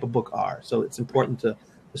type of book are. So it's important to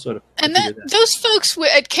sort of. And then those folks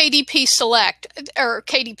at KDP Select, or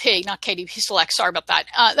KDP, not KDP Select, sorry about that.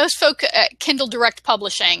 Those folk at Kindle Direct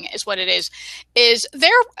Publishing is what it is they're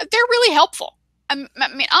really helpful. I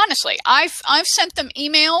mean, honestly, I've sent them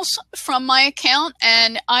emails from my account,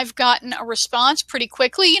 and I've gotten a response pretty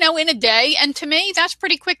quickly, in a day. And to me, that's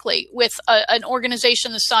pretty quickly with an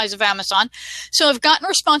organization the size of Amazon. So I've gotten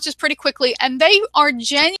responses pretty quickly, and they are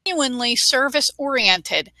genuinely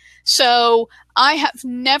service-oriented. So I have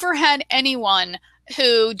never had anyone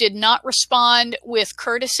who did not respond with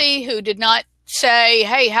courtesy, who did not say,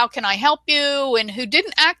 hey, how can I help you? And who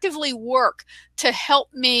didn't actively work to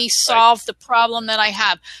help me solve the problem that I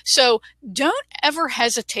have. So don't ever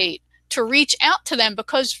hesitate to reach out to them,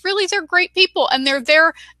 because really they're great people, and they're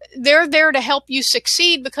there to help you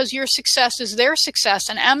succeed, because your success is their success.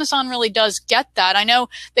 And Amazon really does get that. I know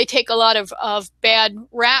they take a lot of bad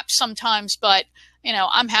rap sometimes, but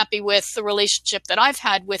I'm happy with the relationship that I've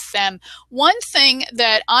had with them. One thing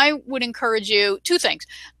that I would encourage you, 2 things.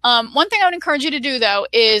 One thing I would encourage you to do, though,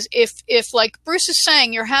 is if like Bruce is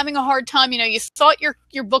saying, you're having a hard time, you thought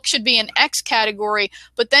your book should be in X category,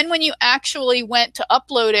 but then when you actually went to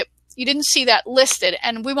upload it, you didn't see that listed.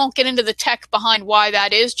 And we won't get into the tech behind why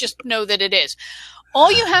that is. Just know that it is.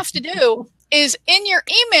 All you have to do is in your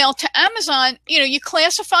email to Amazon, you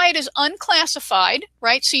classify it as unclassified,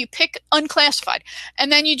 right? So you pick unclassified,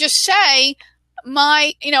 and then you just say,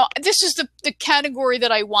 this is the category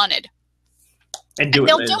that I wanted. And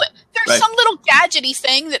they'll do it. There's some little gadgety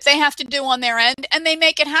thing that they have to do on their end, and they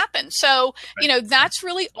make it happen. So, that's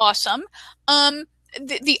really awesome.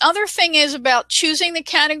 The other thing is about choosing the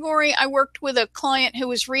category. I worked with a client who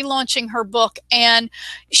was relaunching her book, and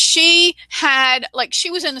she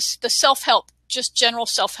was in the self-help, just general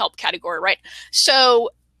self-help category, right?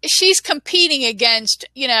 So she's competing against,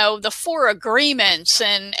 the 4 Agreements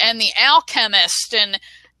and the Alchemist, and,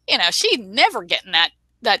 she's never getting that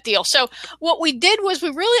deal. So what we did was I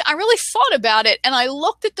really thought about it, and I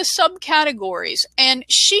looked at the subcategories, and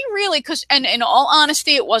she really, and in all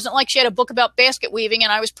honesty, it wasn't like she had a book about basket weaving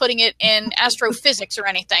and I was putting it in astrophysics or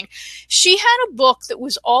anything. She had a book that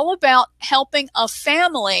was all about helping a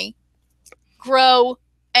family grow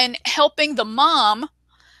and helping the mom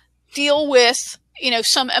deal with,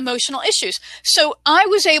 some emotional issues. So I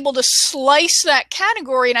was able to slice that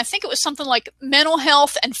category, and I think it was something like mental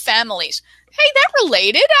health and families. Hey, that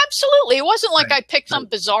related. Absolutely. It wasn't like I picked some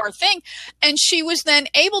bizarre thing. And she was then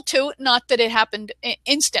able to, not that it happened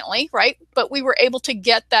instantly, right? But we were able to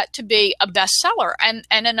get that to be a bestseller and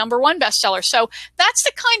a #1 bestseller. So that's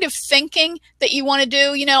the kind of thinking that you want to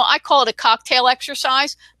do. I call it a cocktail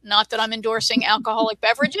exercise. Not that I'm endorsing alcoholic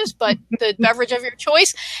beverages, but the beverage of your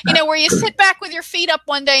choice, where you sit back with your feet up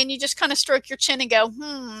one day and you just kind of stroke your chin and go,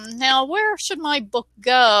 now where should my book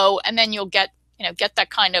go? And then you'll get that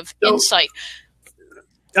kind of insight.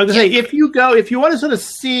 I was going to say, if you want to sort of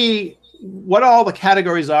see what all the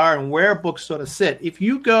categories are and where books sort of sit, if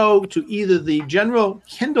you go to either the general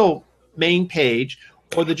Kindle main page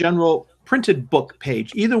or the general printed book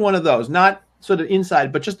page, either one of those, not sort of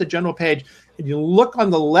inside, but just the general page, and you look on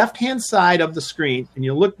the left-hand side of the screen and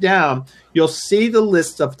you look down, you'll see the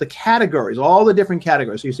list of the categories, all the different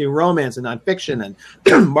categories. So you see romance and nonfiction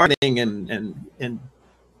and marketing and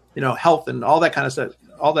health and all that kind of stuff,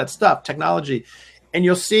 all that stuff, technology. And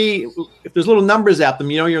you'll see if there's little numbers at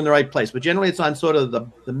them, you're in the right place. But generally it's on sort of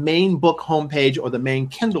the main book homepage or the main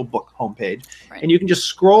Kindle book homepage. Right. And you can just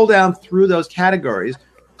scroll down through those categories,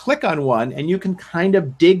 click on one, and you can kind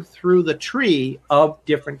of dig through the tree of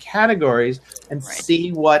different categories and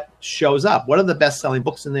see what shows up. What are the best-selling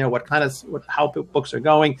books in there? How books are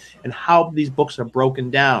going, and how these books are broken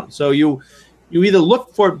down. So you either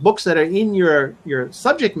look for books that are in your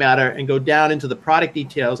subject matter and go down into the product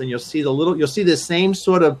details, and you'll see the same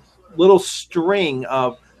sort of little string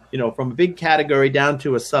of, from a big category down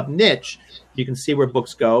to a sub niche. You can see where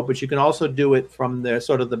books go, but you can also do it from the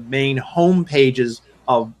sort of the main home pages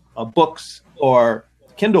of books or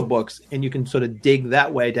Kindle books, and you can sort of dig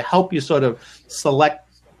that way to help you sort of select,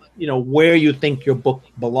 where you think your book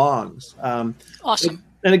belongs. Awesome.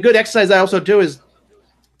 And a good exercise I also do is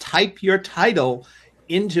type your title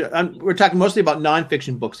into, we're talking mostly about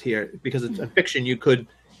nonfiction books here, because it's a fiction. You could,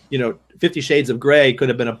 50 Shades of Grey could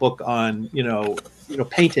have been a book on,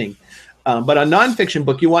 painting. But a nonfiction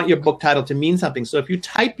book, you want your book title to mean something. So if you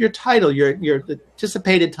type your title, your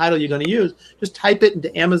anticipated title you're going to use, just type it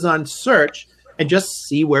into Amazon search and just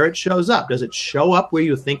see where it shows up. Does it show up where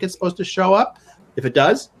you think it's supposed to show up? If it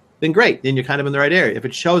does, then great. Then you're kind of in the right area. If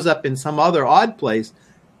it shows up in some other odd place,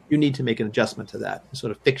 you need to make an adjustment to that and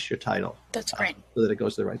sort of fix your title. That's great. So that it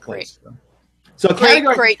goes to the right place. Great. So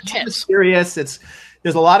great tips. Serious.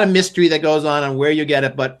 There's a lot of mystery that goes on where you get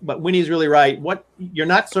it, but Winnie's really right. You're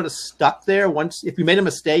not sort of stuck there if you made a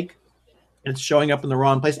mistake and it's showing up in the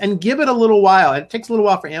wrong place, and give it a little while. It takes a little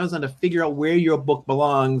while for Amazon to figure out where your book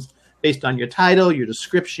belongs based on your title, your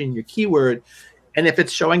description, your keyword. And if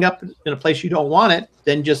it's showing up in a place you don't want it,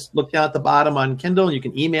 then just look down at the bottom on Kindle, and you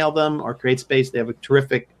can email them or CreateSpace. They have a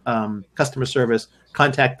terrific customer service.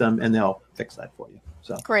 Contact them and they'll fix that for you.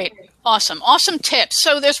 So great. Awesome tips.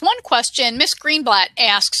 So there's one question. Miss Greenblatt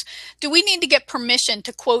asks, do we need to get permission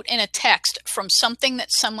to quote in a text from something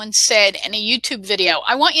that someone said in a YouTube video?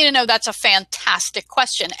 I want you to know that's a fantastic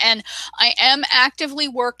question. And I am actively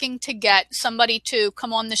working to get somebody to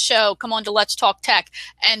come on the show, come on to Let's Talk Tech,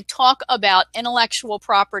 and talk about intellectual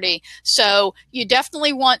property. So you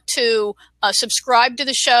definitely want to subscribe to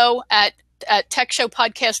the show at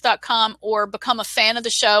techshowpodcast.com or become a fan of the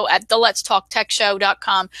show at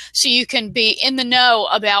theletstalktechshow.com, so you can be in the know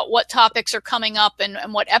about what topics are coming up and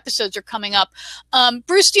what episodes are coming up.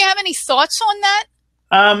 Bruce, do you have any thoughts on that?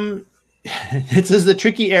 This is the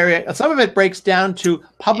tricky area. Some of it breaks down to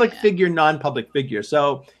public figure, non-public figure.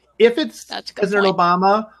 So if it's President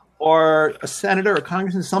Obama or a senator or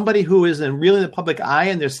congressman, somebody who is in really the public eye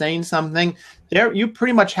and they're saying something, you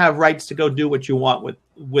pretty much have rights to go do what you want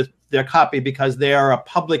with their copy, because they are a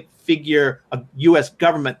public figure, a U.S.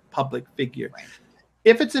 government public figure. Right.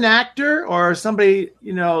 If it's an actor or somebody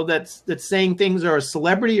that's saying things, or a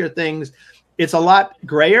celebrity or things, it's a lot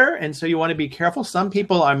grayer, and so you want to be careful. Some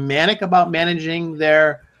people are manic about managing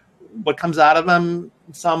what comes out of them.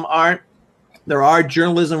 Some aren't. There are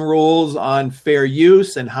journalism rules on fair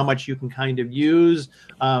use and how much you can kind of use.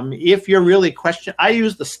 If you're really I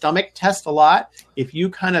use the stomach test a lot. If you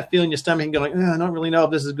kind of feel in your stomach and go like, I don't really know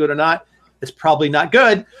if this is good or not, it's probably not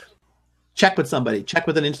good. Check with somebody. Check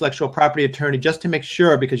with an intellectual property attorney just to make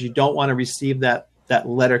sure, because you don't want to receive that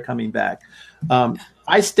letter coming back.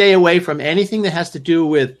 I stay away from anything that has to do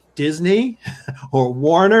with Disney or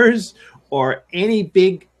Warner's or any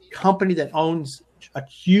big company that owns a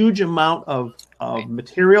huge amount of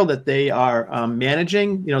material that they are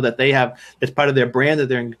managing, that they have as part of their brand that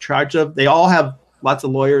they're in charge of. They all have lots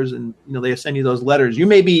of lawyers, and they send you those letters. You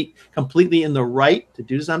may be completely in the right to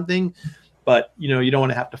do something, but you don't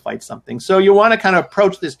want to have to fight something. So you want to kind of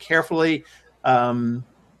approach this carefully, or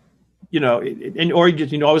you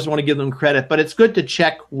always want to give them credit. But it's good to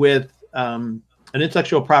check with an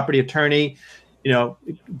intellectual property attorney.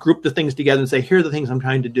 Group the things together and say, here are the things I'm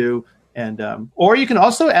trying to do. And or you can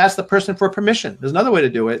also ask the person for permission. There's another way to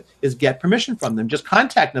do it, is get permission from them. Just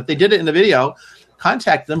contact them. If they did it in the video,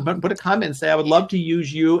 contact them, but put a comment and say, I would love to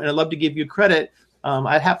use you and I'd love to give you credit.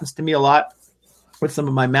 It happens to me a lot with some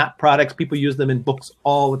of my map products. People use them in books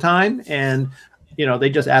all the time, and they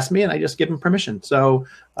just ask me and I just give them permission. So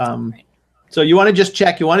so you want to just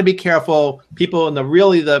check. You want to be careful. People in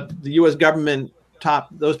the U.S. government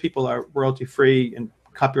those people are royalty free and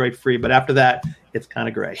copyright free, but after that, it's kind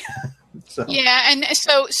of gray. So. Yeah, and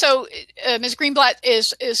so Ms. Greenblatt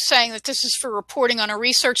is saying that this is for reporting on a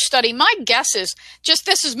research study. My guess is,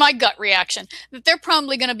 this is my gut reaction, that they're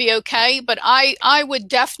probably going to be okay, but I would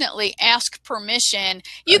definitely ask permission.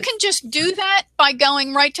 You can just do that by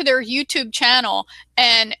going right to their YouTube channel,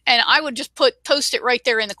 and I would just post it right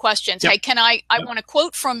there in the questions. Yep. Hey, I want a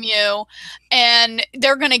quote from you, and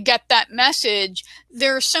they're going to get that message.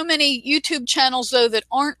 There are so many YouTube channels, though, that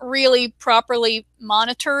aren't really properly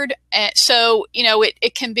monitored. So,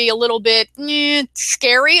 it can be a little bit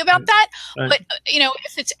scary about that. Right. But,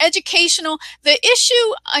 if it's educational, the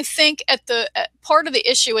issue, I think, part of the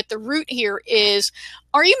issue at the root here is,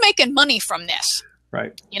 are you making money from this?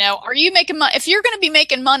 Right. Are you making money? If you're going to be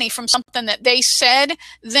making money from something that they said,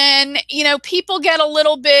 then, people get a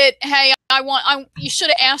little bit, hey, you should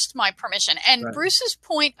have asked my permission. And right. Bruce's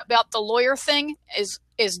point about the lawyer thing is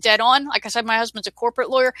dead on. Like I said, my husband's a corporate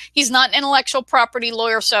lawyer. He's not an intellectual property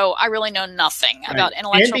lawyer, so I really know nothing about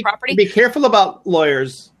intellectual property. Be careful about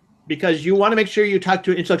lawyers, because you want to make sure you talk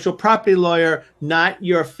to an intellectual property lawyer, not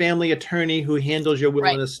your family attorney who handles your will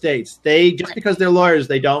and estates. Because they're lawyers,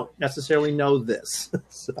 they don't necessarily know this.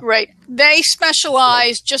 So. Right. They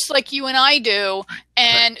specialize just like you and I do.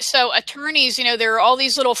 And so attorneys, there are all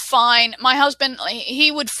these little my husband, he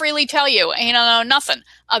would freely tell you, he don't know nothing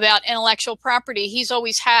about intellectual property. He's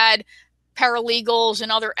always had paralegals and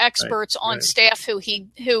other experts on staff who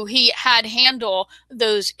he had handle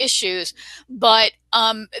those issues. But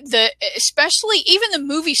especially even the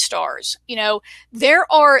movie stars, there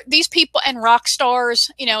are these people, and rock stars,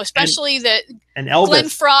 especially and Elvis, Glenn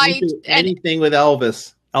Fry. Don't do anything with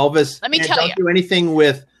Elvis. Let me tell you. Don't do anything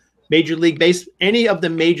with Major League Baseball. Any of the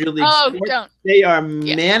Major League sports, don't. They are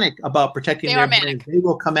manic about protecting their brands. They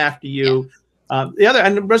will come after you. Yeah.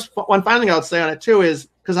 And just one final thing I would say on it too is,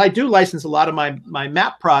 because I do license a lot of my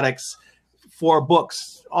map products for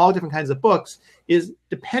books, all different kinds of books, is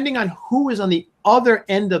depending on who is on the other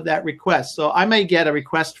end of that request. So I may get a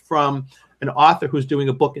request from an author who's doing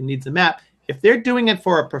a book and needs a map. If they're doing it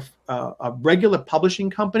for a regular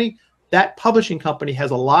publishing company, that publishing company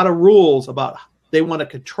has a lot of rules about they want to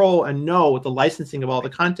control and know what the licensing of all the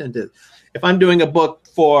content is. If I'm doing a book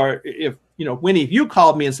Winnie, if you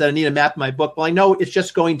called me and said, I need a map of my book, well, I know it's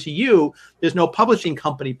just going to you. There's no publishing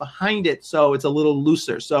company behind it, so it's a little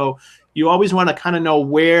looser. So you always want to kind of know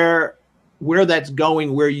where that's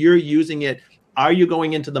going, where you're using it. Are you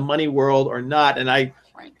going into the money world or not? And I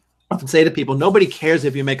often say to people, nobody cares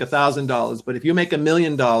if you make $1,000, but if you make $1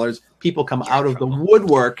 million, people come out of the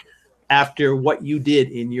woodwork after what you did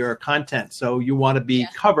in your content. So you want to be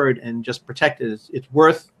covered and just protected. It's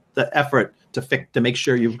worth the effort to make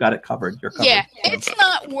sure you've got it covered. You're covered. Yeah, it's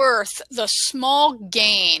not worth the small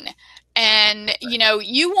gain. And,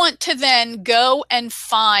 you want to then go and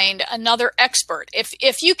find another expert.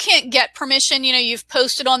 If you can't get permission, you've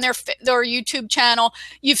posted on their YouTube channel,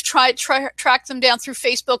 you've tried track them down through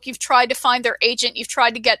Facebook, you've tried to find their agent, you've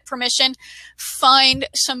tried to get permission, find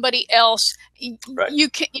somebody else. Right. You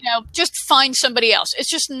can, just find somebody else.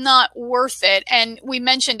 It's just not worth it. And we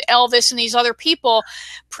mentioned Elvis and these other people.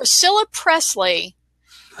 Priscilla Presley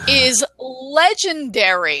is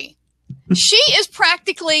legendary. She's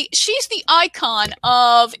the icon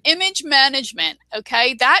of image management.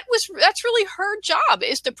 Okay. That's really her job,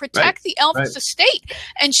 is to protect the Elvis estate.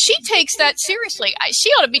 And she takes that seriously. She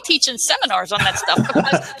ought to be teaching seminars on that stuff.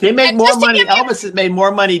 Because they make more money. Elvis has made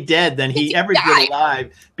more money dead than he ever did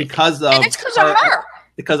alive because of. And it's because of her.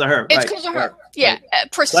 Because of her. It's because of her. Yeah.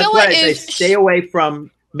 Priscilla that's why I say stay away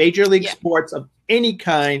from Major League sports of any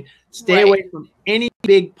kind. Stay away from any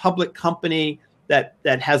big public company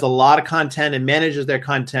that has a lot of content and manages their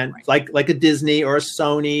content, like a Disney or a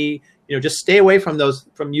Sony. Just stay away from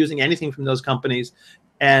from using anything from those companies,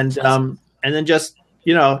 and then just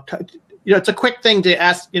it's a quick thing to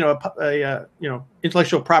ask a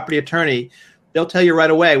intellectual property attorney, they'll tell you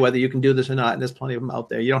right away whether you can do this or not. And there's plenty of them out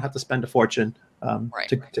there. You don't have to spend a fortune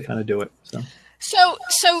to kind of do it.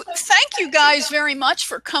 So thank you guys very much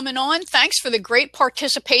for coming on. Thanks for the great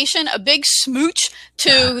participation. A big smooch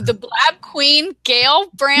to the Blab Queen, Gail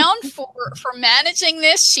Brown, for managing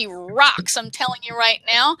this. She rocks, I'm telling you right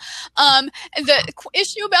now. The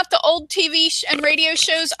issue about the old TV and radio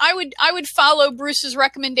shows, I would follow Bruce's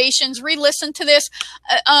recommendations, re-listen to this.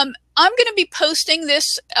 I'm going to be posting this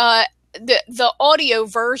the audio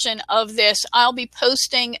version of this. I'll be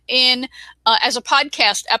posting in as a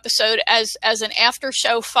podcast episode as an after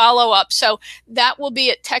show follow-up. So that will be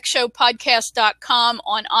at techshowpodcast.com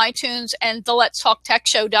on iTunes and the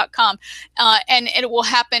letstalktechshow.com. And it will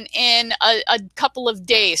happen in a couple of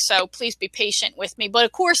days. So please be patient with me. But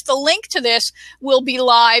of course, the link to this will be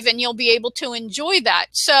live and you'll be able to enjoy that.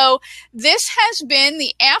 So this has been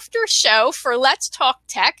the after show for Let's Talk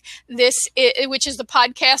Tech, which is the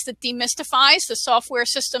podcast that demystifies the software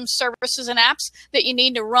systems, services, and apps that you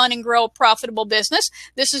need to run and grow a profitable business.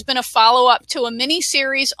 This has been a follow-up to a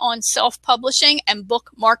mini-series on self-publishing and book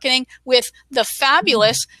marketing with the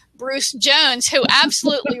fabulous Bruce Jones, who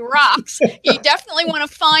absolutely rocks. You definitely want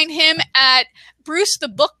to find him at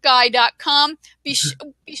brucethebookguy.com. Be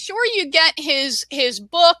sure you get his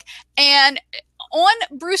book, and on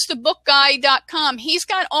brucethebookguy.com, he's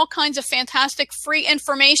got all kinds of fantastic free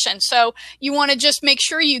information. So you want to just make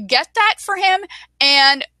sure you get that for him.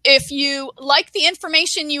 And if you like the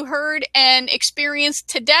information you heard and experienced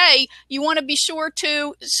today, you want to be sure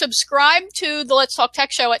to subscribe to the Let's Talk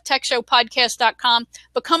Tech Show at techshowpodcast.com.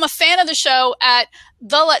 Become a fan of the show at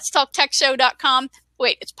theletstalktechshow.com.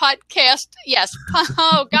 Wait, it's podcast. Yes.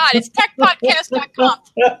 Oh, God, it's techpodcast.com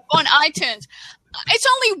on iTunes. It's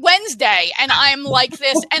only Wednesday, and I'm like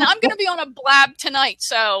this, and I'm going to be on a blab tonight,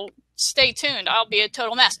 so stay tuned. I'll be a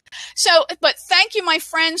total mess. So, but thank you, my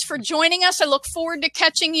friends, for joining us. I look forward to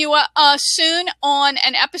catching you soon on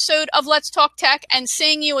an episode of Let's Talk Tech and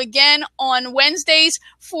seeing you again on Wednesdays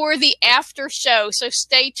for the after show, so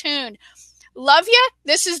stay tuned. Love you.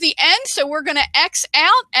 This is the end, so we're going to X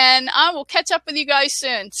out, and I will catch up with you guys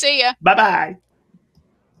soon. See ya. Bye-bye.